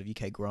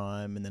UK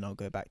grime, and then I'll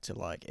go back to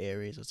like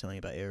Aries. I was telling you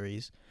about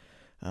Aries,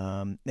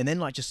 and then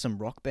like just some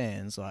rock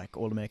bands like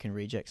All American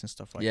Rejects and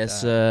stuff like that. Yes,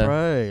 sir.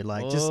 Bro.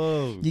 Like just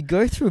you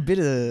go through a bit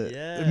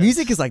of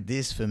music is like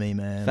this for me,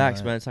 man. Facts,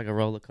 like, man. It's like a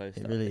roller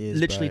coaster. It really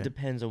is. Literally bro.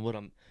 Depends on what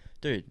I'm,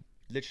 dude.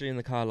 Literally in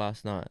the car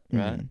last night,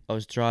 right? I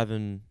was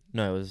driving.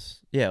 No,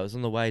 I was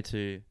on the way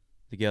to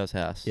the girl's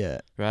house.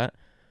 Yeah. Right.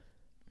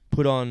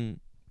 Put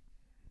on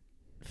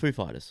Foo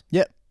Fighters.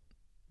 Yep.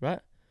 Right.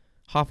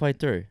 Halfway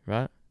through,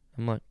 right?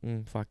 I'm like,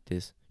 fuck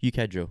this.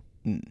 UK drill.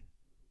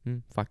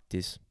 Fuck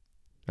this.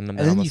 And then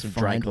I must have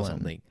drank or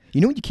something. You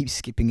know when you keep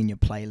skipping in your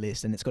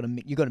playlist and it's got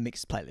you got a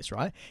mixed playlist,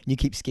 right? And you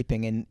keep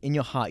skipping and in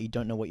your heart you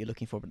don't know what you're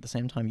looking for, but at the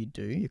same time you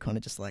do. You're kind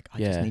of just like, I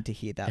just need to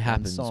hear that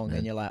one song, man.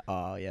 And you're like,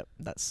 oh, yep,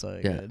 that's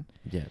so good.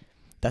 Yeah.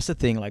 That's the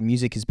thing. Like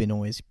music has been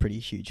always pretty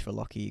huge for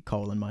Lockie,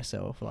 Cole, and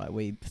myself. Like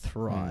we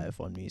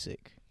thrive on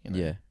music. You know?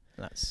 Yeah.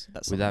 That's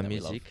without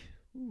music.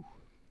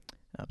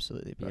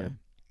 Absolutely, bro.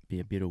 Be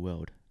a better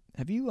world.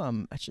 Have you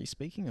actually,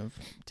 speaking of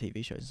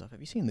TV shows and stuff, have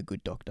you seen The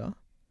Good Doctor?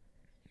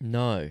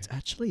 No. It's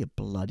actually a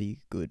bloody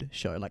good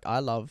show. Like I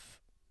love.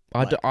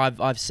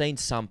 I've seen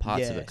some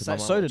parts of it.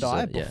 So did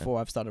I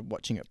before I've started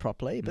watching it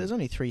properly. But there's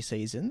only 3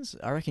 seasons.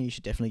 I reckon you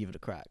should definitely give it a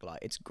crack. Like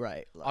it's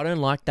great. Like, I don't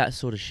like that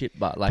sort of shit,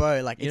 but like,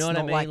 bro, like you know what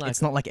I mean? Like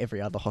it's not like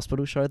every other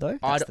hospital show though.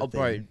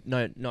 Bro,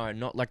 no,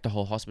 not like the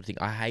whole hospital thing.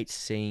 I hate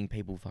seeing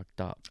people fucked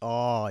up.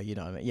 Oh, you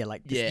know what I mean? Yeah,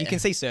 like you can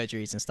see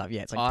surgeries and stuff.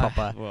 Yeah, it's like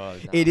proper. Well,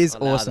 it is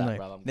awesome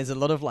though. There's a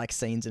lot of like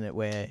scenes in it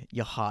where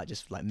your heart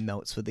just like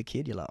melts for the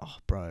kid. You're like, oh,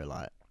 bro,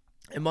 like.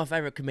 And my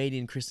favourite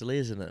comedian, Chris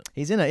Lee's in it.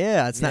 He's in it,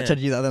 yeah. I Snapchatted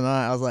you the other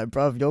night. I was like,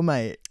 bruv, your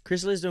mate.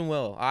 Chris Lee's doing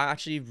well. I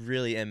actually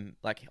really am.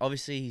 Like,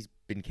 obviously, he's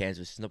been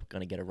cancelled. So he's not going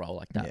to get a role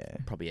like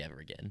that probably ever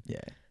again. Yeah.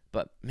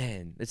 But,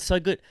 man, it's so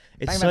good.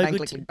 It's bang, so bang,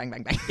 good. Bang,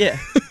 bang, bang. Yeah.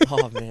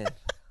 Oh, man.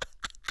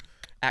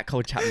 At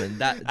Cole Chapman.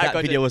 That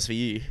video was for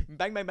you.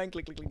 Bang, bang, bang,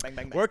 click, click, click, bang,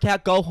 bang, bang. Work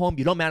out, go home.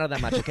 You don't matter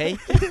that much, okay?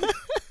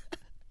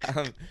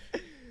 But,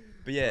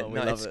 yeah,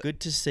 it's good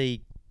to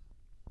see.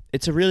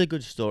 It's a really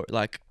good story.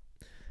 Like,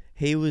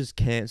 he was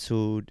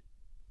cancelled,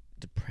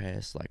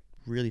 depressed, like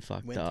really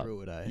fucked Went up.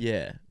 Through it, eh?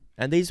 Yeah.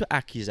 And these were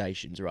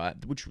accusations, right?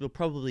 Which were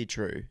probably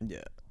true.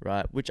 Yeah.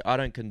 Right? Which I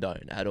don't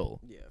condone at all.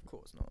 Yeah, of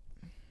course not.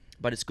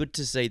 But it's good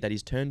to see that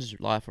he's turned his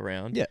life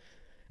around. Yeah.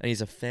 And he's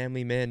a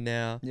family man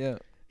now. Yeah.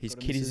 His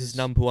kid is his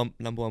number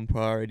one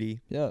priority.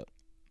 Yeah.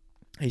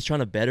 He's trying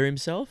to better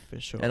himself. For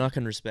sure. And I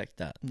can respect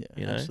that. Yeah,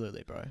 you know?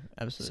 Absolutely, bro.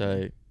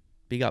 Absolutely. So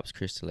big ups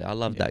Chris Lee. I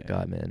love that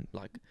guy, man.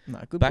 Like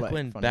good back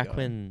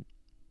when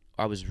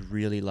I was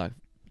really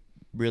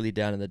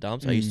down in the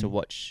dumps, I used to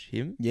watch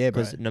him. Yeah,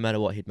 bro. Because no matter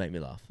what, he'd make me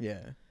laugh. Yeah.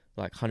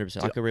 Like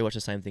 100%. I could rewatch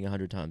the same thing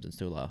 100 times and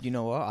still laugh. You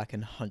know what? I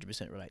can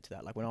 100% relate to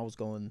that. Like when I was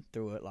going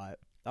through it, like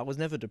I was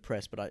never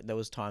depressed, but there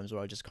was times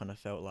where I just kind of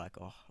felt like,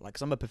 oh, like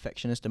 'cause I'm a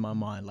perfectionist in my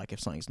mind. Like if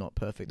something's not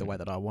perfect the way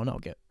that I want, I'll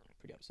get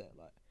pretty upset.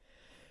 Like,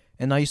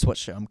 And I used to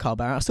watch Carl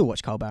Barron. I still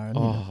watch Carl Barron.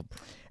 You know?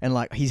 And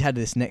like he's had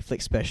this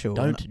Netflix special.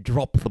 Don't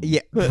drop them.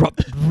 Yeah, drop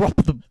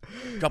them.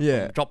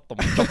 Drop them.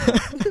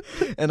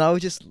 And I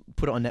would just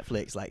put it on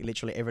Netflix, like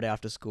literally every day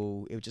after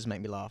school. It would just make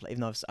me laugh. Like,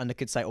 even though I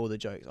could say all the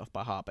jokes off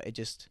by heart, but it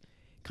just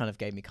kind of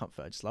gave me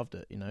comfort. I just loved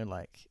it, you know.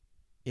 Like,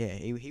 yeah,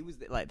 he was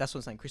like, that's what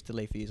I'm saying. Crystal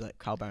Leaf is like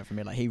Carl Barron for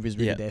me. Like he was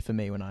really there for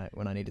me when I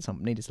needed to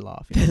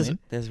laugh. You know what I mean?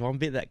 There's one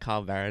bit that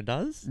Carl Barron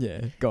does.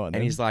 Yeah, go on.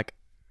 And he's like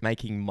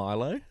making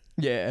Milo.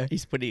 Yeah,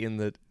 he's putting in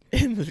the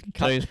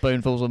cup. 2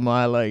 spoonfuls of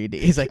Milo.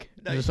 He's like,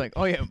 just like,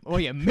 oh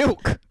yeah,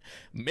 milk.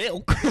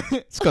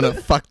 It's gonna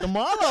fuck the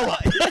Milo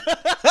up.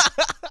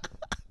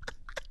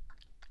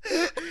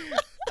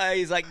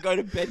 He's like, go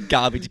to bed,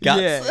 garbage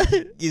guts.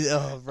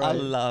 Yeah. Bro. I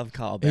love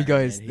Carl Barron. He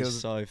goes, he's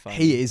so funny.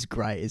 He is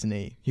great, isn't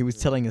he? He was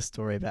telling a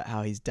story about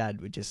how his dad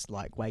would just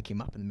like wake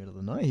him up in the middle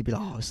of the night. He'd be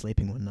like, I was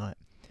sleeping one night.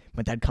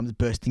 My dad comes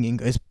bursting in,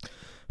 goes,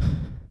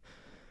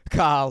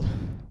 Carl,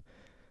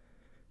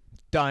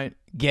 don't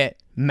get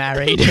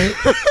married.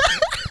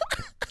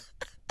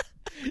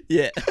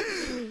 Yeah.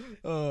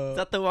 Is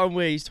that the one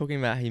where he's talking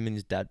about him and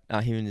his dad,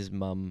 him and his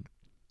mum,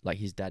 like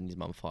his dad and his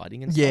mum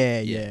fighting and stuff?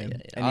 Yeah.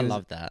 I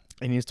love that.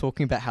 And he was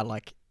talking about how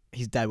like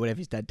his dad, whatever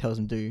his dad tells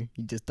him to do,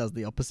 he just does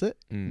the opposite.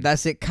 Mm.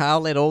 That's it,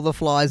 Carl, let all the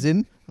flies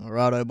in.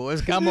 Alrighto,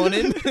 boys, come on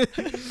in.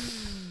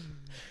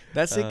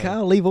 That's it,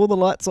 Carl, leave all the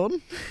lights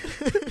on.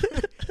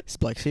 Is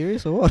Blake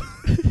serious or what?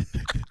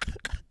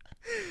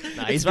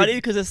 Nah, it's funny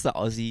because it's the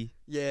Aussie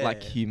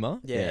like humour.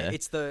 Yeah,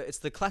 it's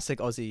the classic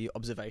Aussie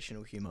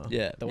observational humour.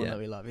 Yeah, the one that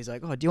we love. He's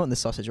like, oh, do you want the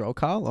sausage roll,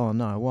 Carl? Oh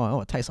no, why?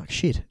 Oh, it tastes like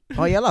shit.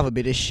 Oh yeah, I love a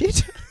bit of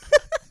shit.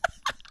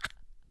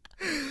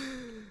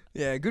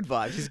 Yeah, good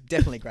vibes. He's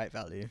definitely great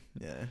value.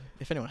 Yeah,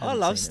 if anyone. I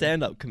love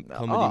stand-up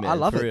comedy. Man, I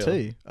love for it real.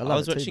 too. I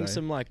was watching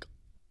some like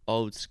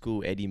old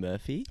school Eddie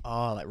Murphy.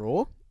 Oh, like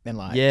Raw and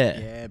like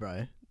yeah,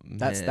 bro. Man,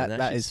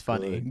 that is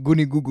funny. good.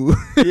 Goony goo goo.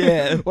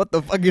 Yeah. What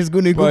the fuck is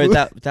goony Bro, goo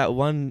goo? that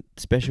one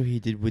special he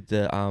did with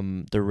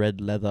the red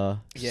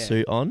leather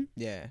suit on.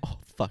 Yeah. Oh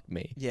fuck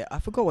me. Yeah, I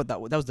forgot what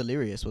that was. That was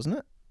Delirious, wasn't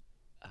it?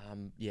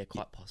 Yeah,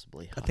 quite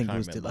possibly. I think it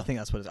was. I think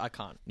that's what it is. I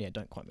can't. Yeah,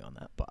 don't quote me on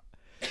that. But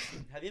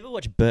have you ever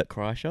watched Bert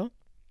Kreischer?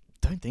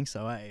 Don't think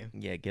so, eh?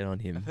 Yeah, get on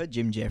him. I've heard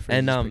Jim Jeffries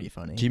is pretty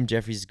funny. Jim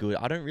Jeffries is good.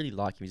 I don't really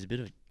like him. He's a bit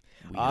of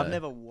weirdo. I've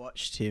never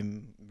watched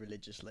him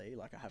religiously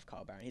like I have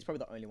Carl Barron. He's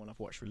probably the only one I've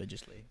watched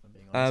religiously, if I'm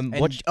being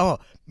honest.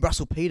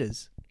 Russell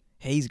Peters.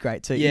 He's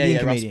great too. Yeah,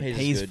 Indian Russell comedian.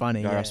 Peters He's good.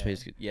 funny. No, yeah. Russell Peters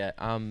is good. Yeah.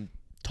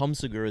 Tom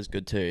Segura's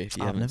good too. If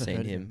you haven't seen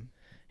heard him.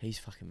 He's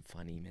fucking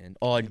funny, man.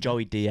 Oh, and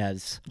Joey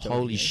Diaz.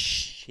 Holy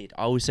shit.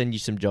 I will send you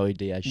some Joey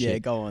Diaz shit. Yeah,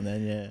 go on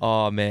then, yeah.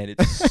 Oh, man,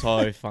 it's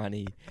so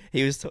funny.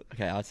 He was...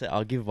 okay,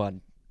 I'll give one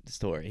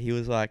story. He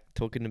was like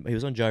talking... he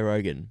was on Joe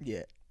Rogan.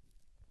 Yeah.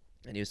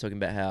 And he was talking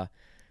about how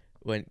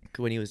when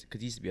he was...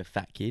 because he used to be a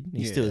fat kid.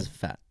 He still is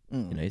fat.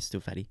 You know, he's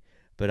still fatty.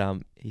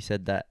 But he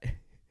said that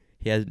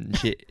he hadn't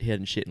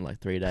shit in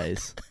like 3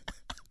 days.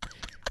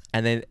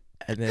 And then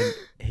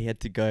he had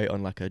to go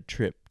on like a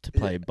trip to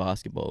play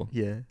basketball.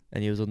 Yeah.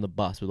 And he was on the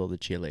bus with all the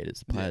cheerleaders,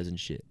 the players and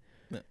shit.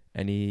 Yeah.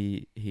 And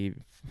he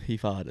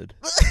farted.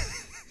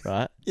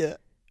 Right? Yeah.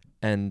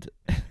 And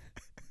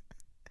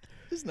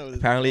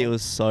apparently it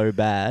was so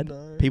bad.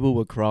 No. People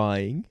were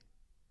crying.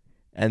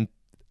 And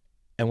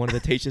one of the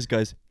teachers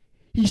goes,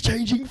 "He's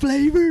changing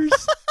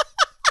flavors."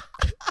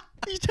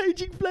 He's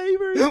changing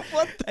flavors.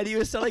 What? And he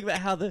was telling about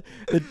how the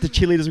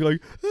cheerleaders were going,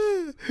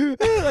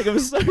 like it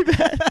was so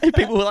bad. And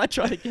people were like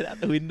trying to get out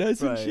the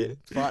windows and shit.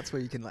 Parts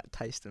where you can like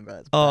taste them, bro.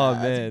 It's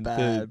bad. Man, it's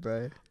bad, dude.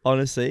 Bro.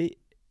 Honestly,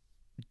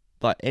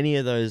 like any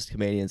of those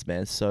comedians,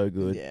 man, so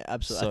good. Yeah,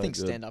 absolutely. So I think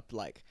good. stand up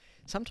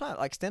sometimes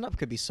stand up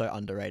could be so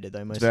underrated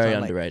though. Most it's very of the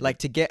time. underrated. Like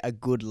to get a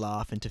good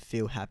laugh and to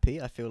feel happy,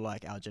 I feel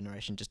like our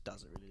generation just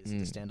doesn't really listen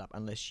to stand up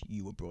unless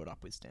you were brought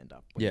up with stand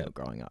up when you were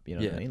growing up. You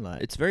know what I mean?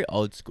 Like it's very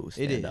old school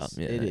stand up.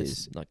 It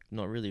is. It's like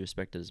not really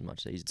respected as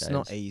much these days. It's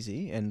not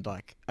easy, and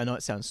like I know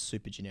it sounds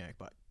super generic,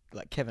 but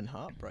like Kevin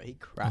Hart, bro, he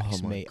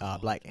cracks me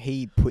up. Like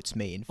he puts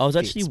me in. I was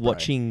fits, actually bro.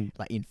 watching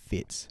like in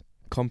fits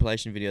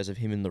compilation videos of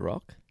him and The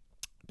Rock.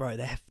 Bro,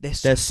 they're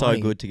so so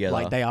good together.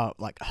 Like they are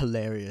like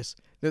hilarious.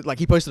 Like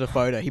he posted a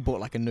photo. He bought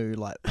like a new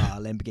like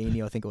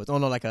Lamborghini, I think it was. Oh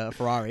no, like a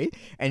Ferrari.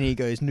 And he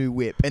goes new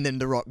whip. And then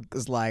The Rock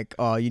is like,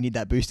 "Oh, you need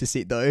that booster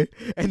seat though."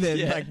 And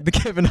then like the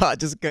Kevin Hart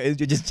just goes,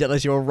 "You're just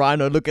jealous. You're a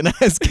rhino looking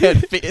ass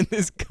can't fit in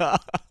this car."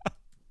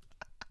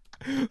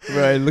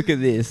 Bro, look at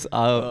this.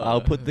 I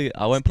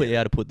won't put you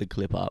able to put the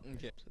clip up.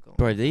 Okay.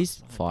 Bro,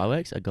 these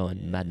fireworks are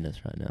going madness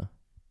right now.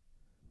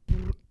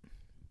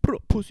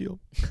 Pussy up.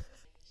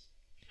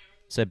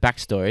 So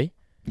backstory,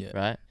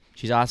 right?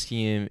 She's asking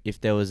him if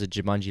there was a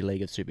Jumanji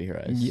League of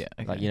Superheroes. Yeah,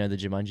 okay. Like, you know the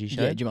Jumanji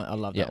show? Yeah, I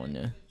love that one,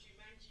 yeah.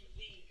 Jumanji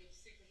League of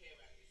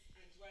Superheroes.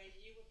 And where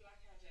you were Black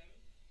Adam,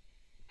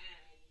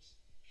 and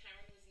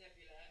Karen was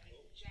Nebula,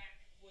 and Jack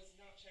was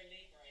Nacho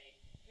Libre,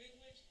 who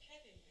would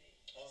Kevin be?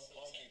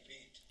 Honky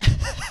Pete.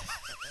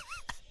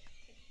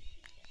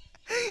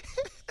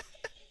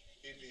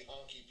 He'd be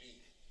Honky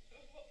Pete.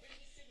 What would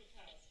his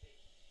superpowers be?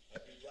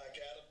 I'd be Black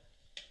Adam,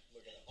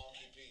 looking at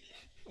Honky Pete.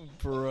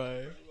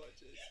 Bro.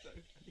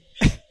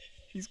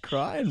 He's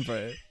crying, bro. Oh,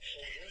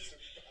 there's some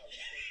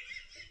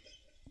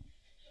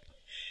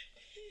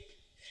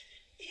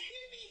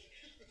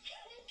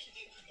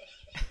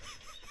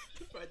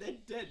Bro, they're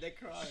dead. They're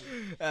crying.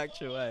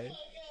 Actual way.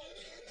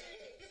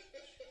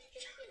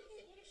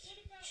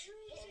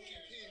 Honky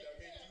Pete. I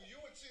mean, you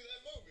would see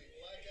that movie,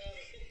 Black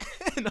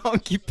Adam. And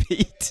Honky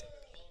Pete. Honky Pete.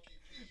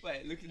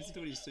 Wait, look, listen to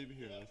what his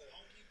superhero.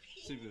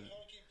 Super.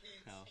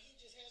 How?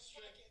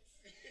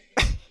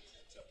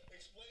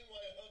 Explain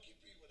why a Honky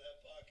Pete would have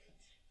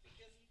pockets.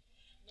 Because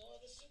no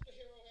other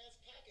superhero has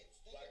pockets.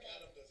 Think Black about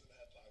Adam it. doesn't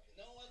have pockets.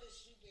 No other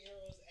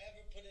superheroes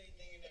ever put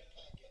anything in their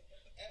pocket.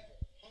 Ever.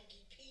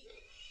 Honky Pete.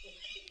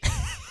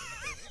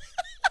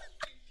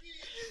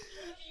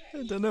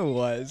 I don't know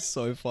why it's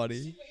so funny.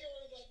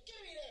 Superhero like, give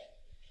me that.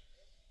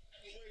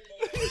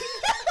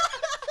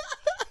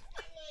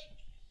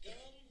 Like,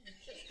 gum.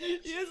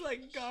 He has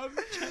like gum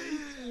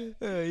chains.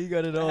 You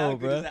got it How all, good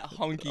bro. is that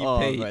Honky Oh,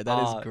 Pete? bro,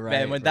 that is Oh, great,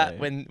 Man,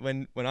 when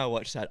bro. when I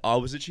watched that, I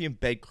was literally in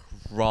bed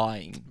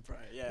crying. Bro,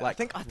 yeah. Like,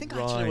 I think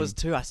I actually was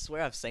too. I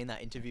swear I've seen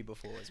that interview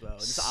before as well.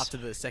 Just after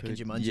the second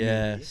Good. Jumanji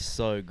Yeah, movie.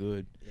 so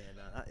good. Yeah,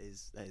 no,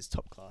 that is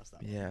top class.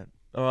 That one. Yeah.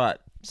 All right.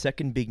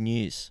 Second big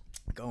news.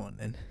 Go on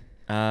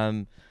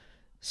then.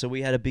 So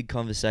we had a big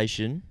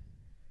conversation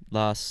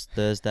last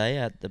Thursday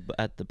at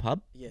the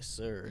pub. Yes,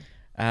 sir.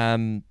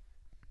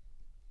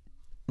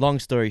 Long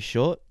story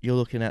short, you're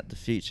looking at the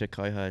future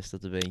co-host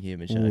of the Being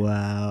Human show.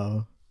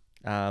 Wow.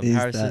 Is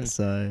Harrison that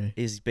so?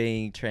 is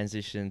being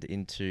transitioned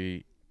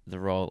into the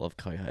role of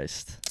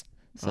co-host.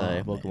 So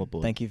Oh, welcome man.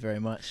 aboard. Thank you very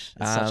much.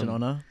 It's such an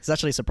honor. It's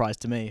actually a surprise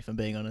to me, if I'm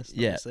being honest.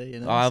 Yeah. Honestly, you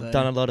know, I've so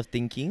done a lot of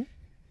thinking,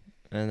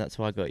 and that's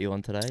why I got you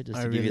on today, just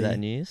I to give you that really-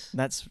 news.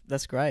 That's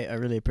great. I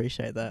really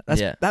appreciate that.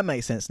 Yeah. That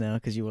makes sense now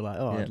because you were like,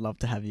 oh, Yeah. I'd love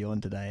to have you on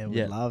today. I would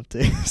Yeah. love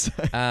to.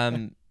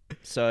 So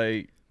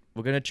So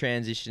we're gonna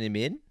transition him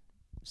in.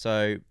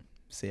 So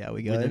see how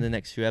we go. within the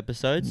next few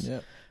episodes,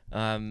 Yep.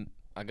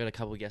 I got a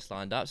couple of guests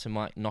lined up, so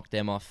might knock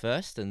them off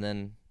first, and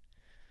then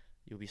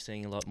you'll be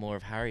seeing a lot more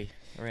of Harry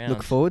around.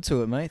 Look forward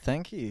to it, mate.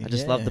 Thank you. I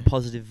just love the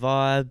positive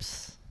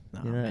vibes.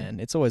 Nah, you know. man,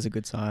 it's always a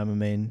good time. I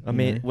mean,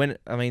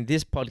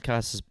 This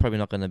podcast is probably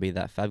not going to be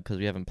that fab because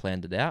we haven't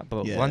planned it out.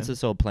 But Yeah. once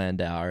it's all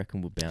planned out, I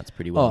reckon we'll bounce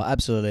pretty well. Oh,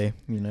 absolutely.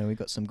 You know, we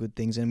got some good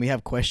things, and we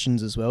have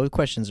questions as well.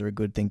 Questions are a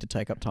good thing to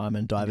take up time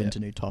and dive Yeah. into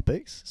new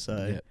topics.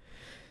 So, Yeah.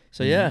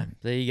 So yeah,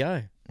 there you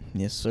go.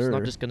 yes, sir. It's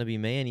not just going to be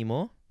me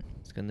anymore.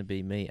 It's going to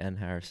be me and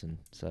Harrison.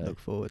 So Look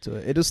forward to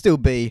it. It'll still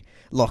be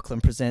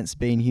Lachlan Presents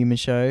Being Human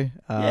show.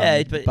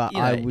 Yeah, but, you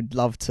I know, would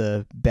love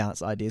to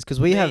bounce ideas because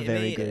we have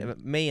very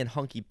good Me and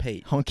Honky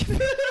Pete. honky.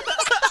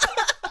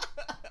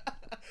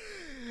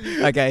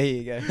 Okay, here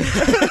you go.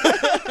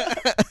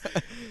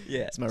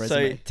 Yeah. It's my So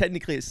resume.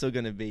 technically, it's still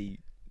going to be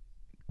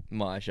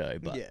my show,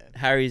 but Yeah.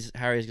 Harry's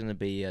going to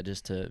be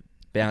just to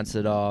bounce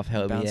it off,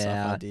 help Bounce me off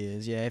out.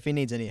 ideas. Yeah, if he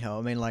needs any help.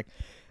 I mean, like,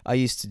 I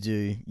used to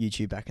do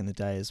YouTube back in the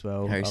day as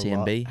well.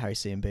 HarryCMB.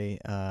 HarryCMB.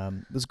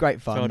 It was great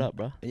fun. Throw it up,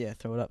 bro. Yeah,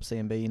 throw it up,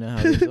 CMB. You know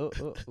how it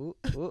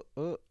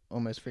is.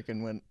 Almost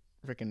freaking went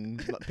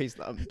peace,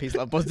 love,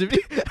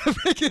 positivity.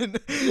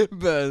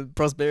 Freaking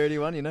prosperity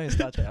one. You know,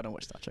 Star Trek. I don't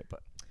watch Star Trek,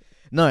 but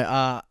no.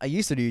 I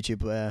used to do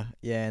YouTube.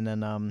 And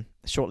then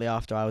shortly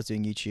after I was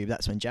doing YouTube,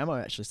 that's when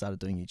Jamo actually started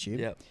doing YouTube.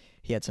 Yeah.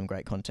 He had some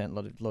great content, a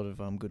lot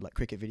of good like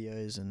cricket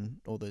videos and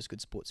all those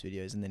good sports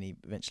videos, and then he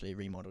eventually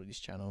remodeled his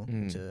channel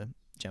into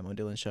Jamo and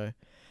Dylan Show.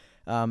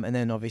 And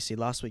then obviously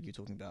last week you were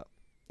talking about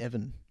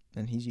Evan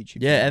and his YouTube.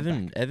 Yeah,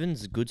 channel back.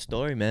 Evan's a good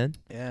story, man.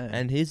 Yeah,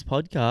 And his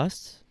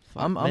podcast.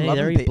 I'm man, loving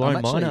they're P- blown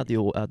I'm mine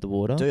actually- out the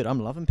water. dude, I'm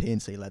loving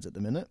PNC lads at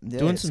the minute. Yeah,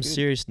 Doing it's some good.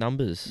 serious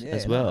numbers Yeah,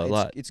 as no, well. it's-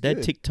 Like it's their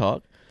good.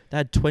 TikTok, they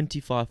had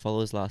 25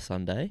 followers last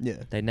Sunday.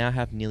 Yeah. They now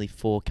have nearly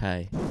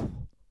 4K.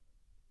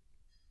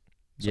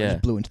 So I Yeah.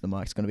 just blew into the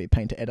mic. It's going to be a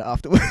pain to edit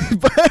afterwards.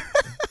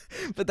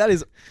 But that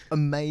is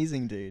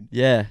amazing, dude.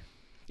 Yeah.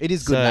 It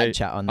is good So, lad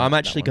chat on that. I'm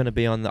actually going to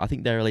be on I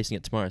think they're releasing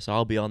it tomorrow, so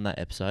I'll be on that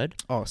episode.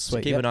 Oh, So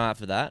sweet. keep an eye out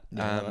for that.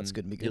 Yeah, no, that's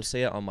good, be good. You'll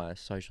see it on my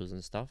socials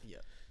and stuff. Yeah.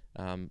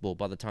 Well,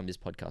 by the time this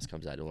podcast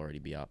comes out, it'll already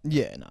be up.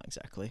 Yeah, no,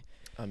 exactly.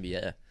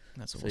 Yeah.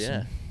 That's So awesome.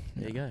 yeah,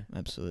 there you No, go.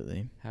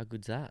 Absolutely. How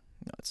good's that?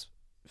 That's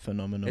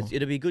phenomenal.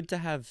 It'll be good to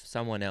have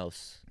someone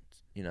else,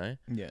 you know?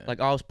 Yeah. Like,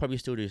 I'll probably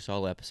still do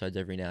solo episodes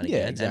every now and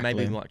Yeah, again. And maybe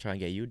we exactly. might try and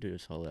get you to do a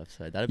solo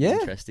episode. That'd be Yeah.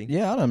 interesting.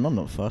 Yeah, I'm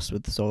not fussed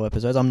with the solo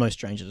episodes. I'm no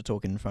stranger to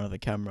talking in front of a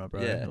camera,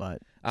 bro. Yeah. Like,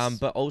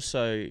 But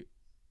also,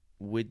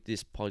 with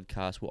this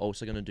podcast, we're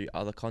also going to do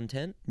other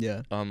content.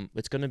 yeah.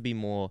 It's going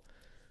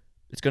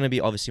to be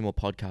obviously more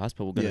podcast,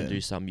 but we're going to Yeah.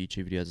 do some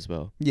YouTube videos as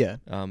well. Yeah.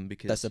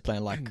 Because That's the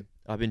plan. Like,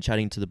 I've been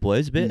chatting to the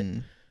boys a bit,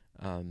 mm,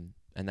 and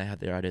they have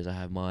their ideas, I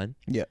have mine.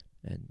 Yeah.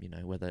 And, you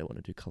know, whether they want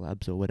to do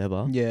collabs or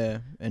whatever. yeah,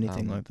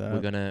 anything like that.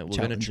 We're gonna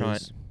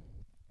Challenges.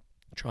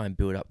 try and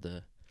build up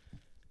the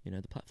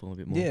platform a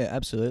bit more. Yeah,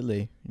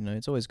 absolutely. You know,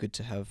 it's always good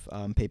to have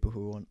people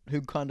who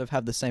kind of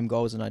have the same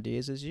goals and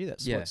ideas as you.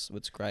 That's Yeah.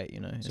 what's great. You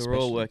know, So we're all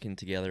especially working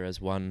together as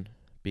one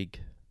big.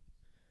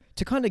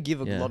 to kind of give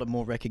a Yeah. lot of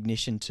more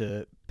recognition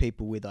to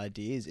people with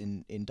ideas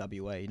in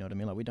WA. You know what I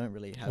mean? Like, we don't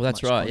really have Well,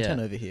 that's much right, content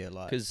yeah. over here.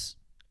 Like, Because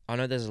I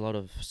know there's a lot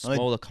of I-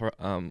 smaller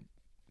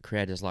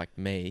creators like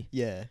me.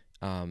 Yeah.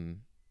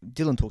 Um,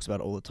 Dylan talks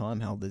about it all the time.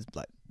 How there's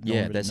like no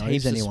one really there's knows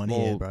heaps anyone of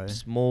small, here, bro.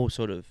 small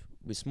sort of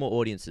with small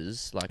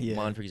audiences like Yeah.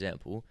 mine, for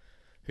example,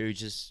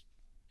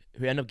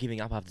 who end up giving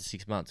up after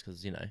 6 months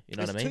because you know what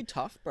I mean. It's too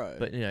tough, bro.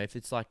 But if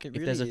it's like it if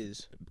really there's a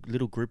is.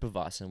 little group of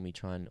us and we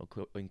try and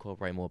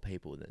incorporate more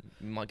people, then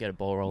we might get a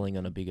ball rolling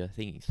on a bigger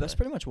thing. So. That's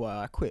pretty much why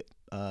I quit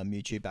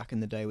YouTube back in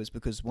the day, was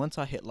because once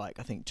I hit like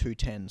I think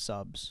 210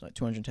 subs, like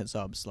 210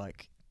 subs,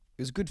 like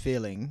it was a good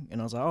feeling,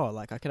 and I was like, oh,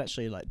 like I could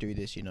actually like do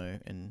this,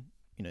 and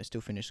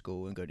still finish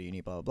school and go to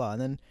uni, blah blah blah.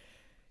 And then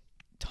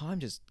time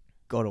just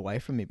got away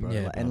from me, bro.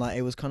 Yeah, and like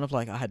it was kind of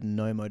like I had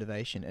no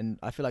motivation, and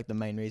I feel like the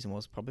main reason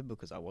was probably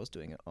because I was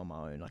doing it on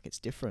my own. Like it's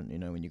different,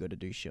 when you got to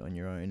do shit on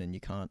your own, and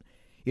you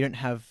don't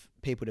have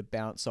people to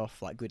bounce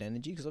off like good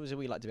energy, because obviously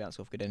we like to bounce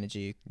off good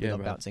energy. We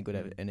love bouncing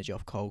good energy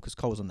off Cole, because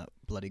Cole's on that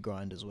bloody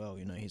grind as well.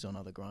 He's on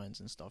other grinds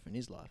and stuff in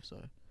his life.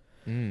 So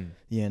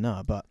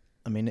but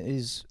I mean it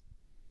is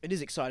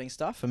exciting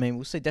stuff. I mean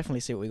we'll definitely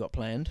see what we got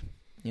planned.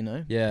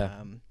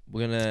 Yeah,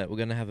 we're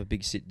gonna have a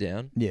big sit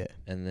down. Yeah,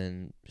 and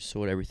then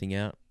sort everything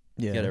out.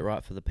 Yeah, get it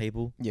right for the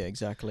people. Yeah,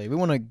 exactly. We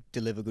want to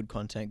deliver good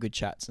content, good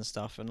chats and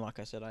stuff. And like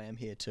I said, I am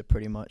here to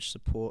pretty much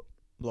support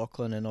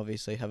Lachlan and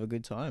obviously have a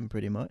good time.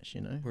 Pretty much,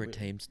 We're a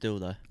team still,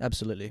 though.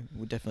 Absolutely,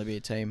 we'll definitely be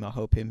a team. I'll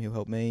help him. He'll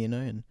help me.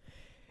 And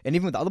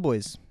even with the other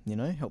boys,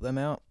 help them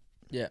out.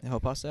 Yeah,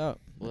 help us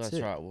out. Well, that's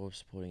right. We're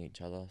supporting each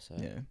other. So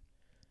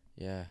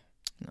yeah.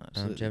 No,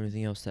 do you have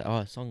anything else to?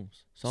 Oh,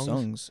 songs.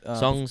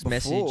 Before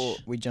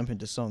message. We jump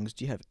into songs,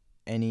 do you have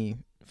any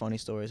funny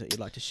stories that you'd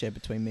like to share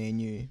between me and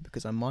you?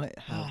 Because I might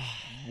have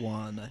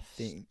one, I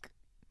think.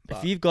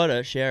 If you've got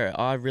it, share it.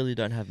 I really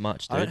don't have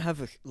much, dude. I don't have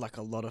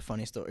a lot of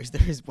funny stories.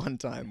 There is one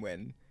time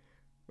when,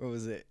 what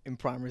was it, in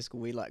primary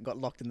school, we got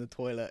locked in the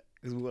toilet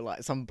because we were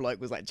some bloke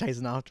was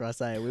chasing after us.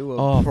 We were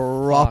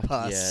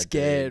proper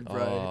scared, dude.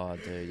 bro. Oh,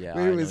 dude, yeah,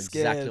 we I know were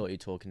exactly scared. what you're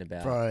talking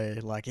about, bro.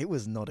 It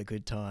was not a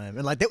good time,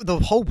 and the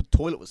whole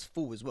toilet was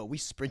full as well. We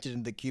sprinted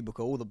into the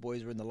cubicle. All the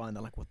boys were in the line.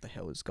 They're like, "What the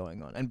hell is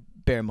going on?" And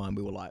bear in mind,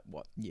 we were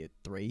year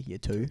 3, year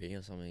 2,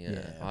 or something.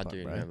 Yeah, I do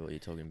remember what you're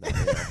talking about.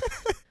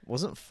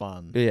 Wasn't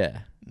fun. Yeah,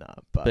 no,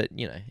 but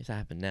if that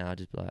happened now, I'd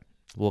just be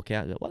walk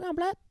out and go, "What up,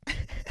 blood?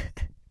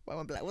 What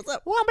up, blood? What's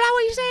up? What up, blood?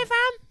 What you saying,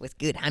 fam? What's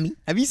good, hammy?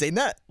 Have you seen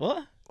that?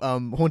 What?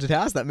 Haunted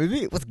House, that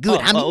movie. What's good,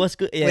 hammy? What's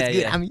good? Yeah, what's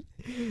good, hammy?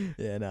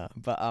 Yeah, no.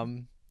 But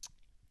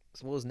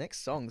so what was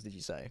next songs? Did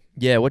you say?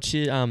 Yeah. What's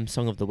your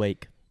song of the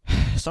week?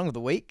 Song of the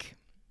week.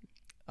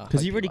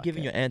 Because you've already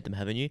given your anthem,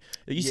 haven't you?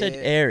 You said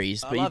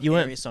Aries, but you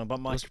weren't. Song, but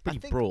it was pretty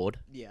broad.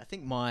 Yeah, I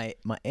think my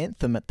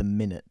anthem at the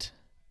minute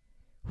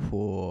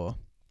for.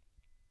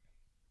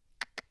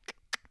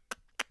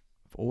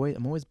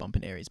 I'm always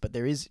bumping Aries, but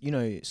there is,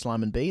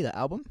 Slime and B, that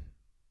album.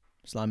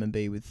 Slime and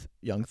B with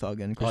Young Thug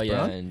and Chris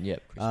Brown. And Chris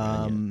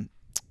Brown,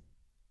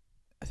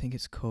 I think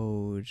it's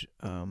called.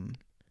 I'll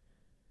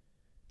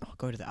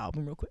go to the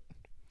album real quick.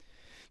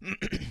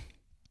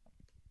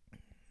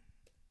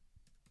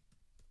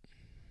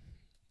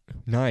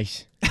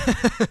 Nice.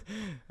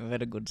 I've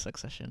had a good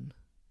succession.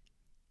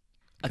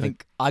 I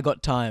think I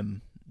Got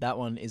Time. That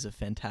one is a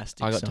fantastic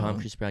song. I Got Time,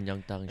 Chris Brown,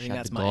 Young Thug, and I think Shout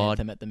that's to my God.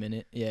 anthem at the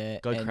minute. Yeah.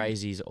 Go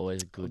Crazy is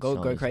always a good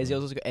song. Go Crazy is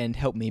also good. And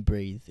Help Me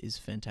Breathe is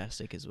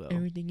fantastic as well.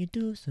 Everything you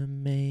do is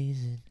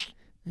amazing.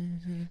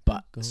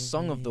 But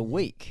Song of the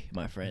Week,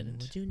 my friend.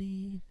 What you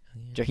need. Do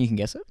you reckon you can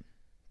guess it?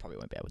 Probably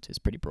won't be able to. It's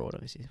pretty broad,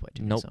 obviously.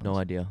 Nope, no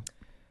idea.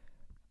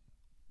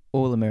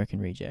 All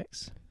American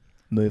Rejects.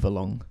 Move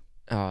Along.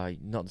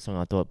 Not the song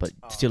I thought, but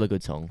still a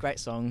good song. Great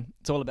song.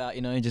 It's all about,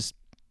 just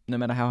no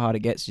matter how hard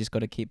it gets, you just got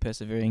to keep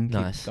persevering,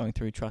 Nice. keep going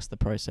through, trust the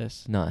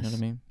process. Nice. You know what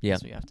I mean? Yeah.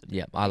 That's what you have to do.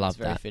 Yeah, I love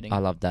very that. fitting. I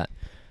love that.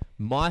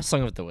 My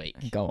song of the week.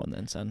 Go on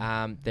then,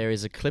 son. There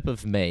is a clip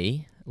of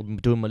me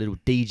doing my little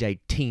DJ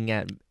ting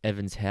at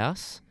Evan's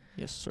house.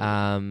 Yes,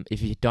 sir.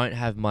 If you don't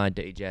have my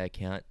DJ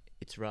account,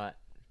 it's right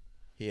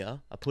here.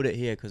 I put it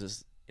here because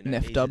it's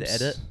Neff easy Dubs. to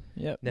edit.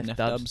 Yep. Neff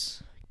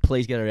Dubs.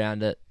 Please get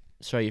around it.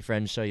 Show your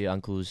friends, show your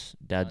uncles,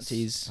 dads,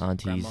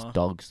 aunties, grandma.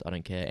 dogs. I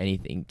don't care,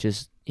 anything.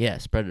 Just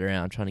spread it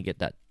around. Trying to get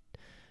that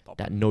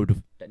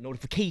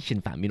notification,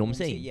 fam. You know what I'm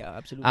saying? Yeah,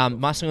 absolutely.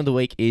 My song of the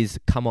week is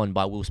 "Come On"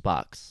 by Will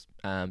Sparks.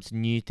 It's a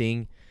new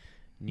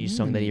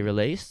song that he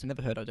released.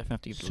 Never heard. I definitely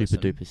have to give it a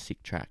Super listen. duper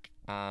sick track.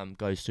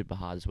 Goes super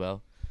hard as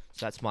well.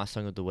 So that's my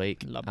song of the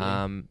week. Lovely.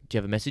 Do you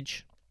have a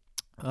message?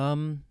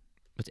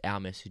 What's our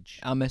message?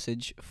 Our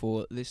message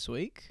for this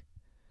week,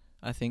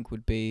 I think,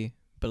 would be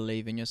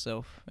believe in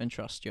yourself and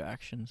trust your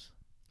actions.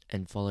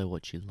 And follow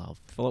what you love.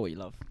 Follow what you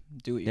love.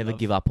 Do what you love. Never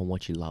give up on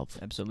what you love.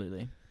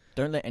 Absolutely.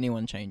 Don't let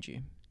anyone change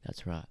you.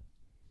 That's right.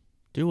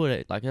 Do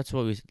what that's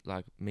what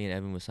me and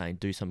Evan were saying.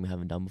 Do something we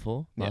haven't done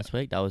before last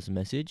week. That was the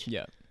message.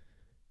 Yeah.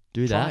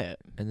 Do Try that. it.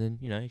 And then,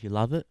 if you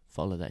love it,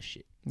 follow that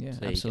shit. Yeah, So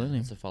there you go. absolutely.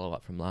 That's a follow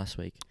up from last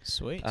week.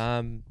 Sweet.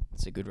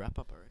 It's a good wrap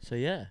up, I reckon. So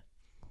yeah.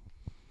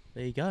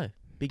 There you go.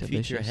 Big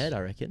future Delicious. ahead, I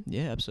reckon.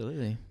 Yeah,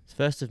 absolutely. It's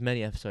first of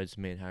many episodes of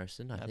me and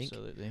Harrison, I think.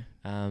 Absolutely.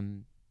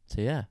 So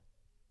yeah.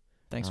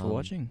 Thanks for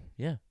watching.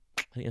 Yeah.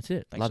 I think that's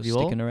it. Thanks Love for you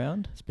all. sticking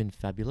around. It's been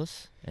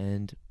fabulous,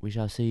 and we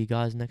shall see you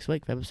guys next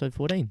week for episode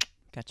 14.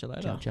 Catch you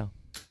later. Ciao, ciao.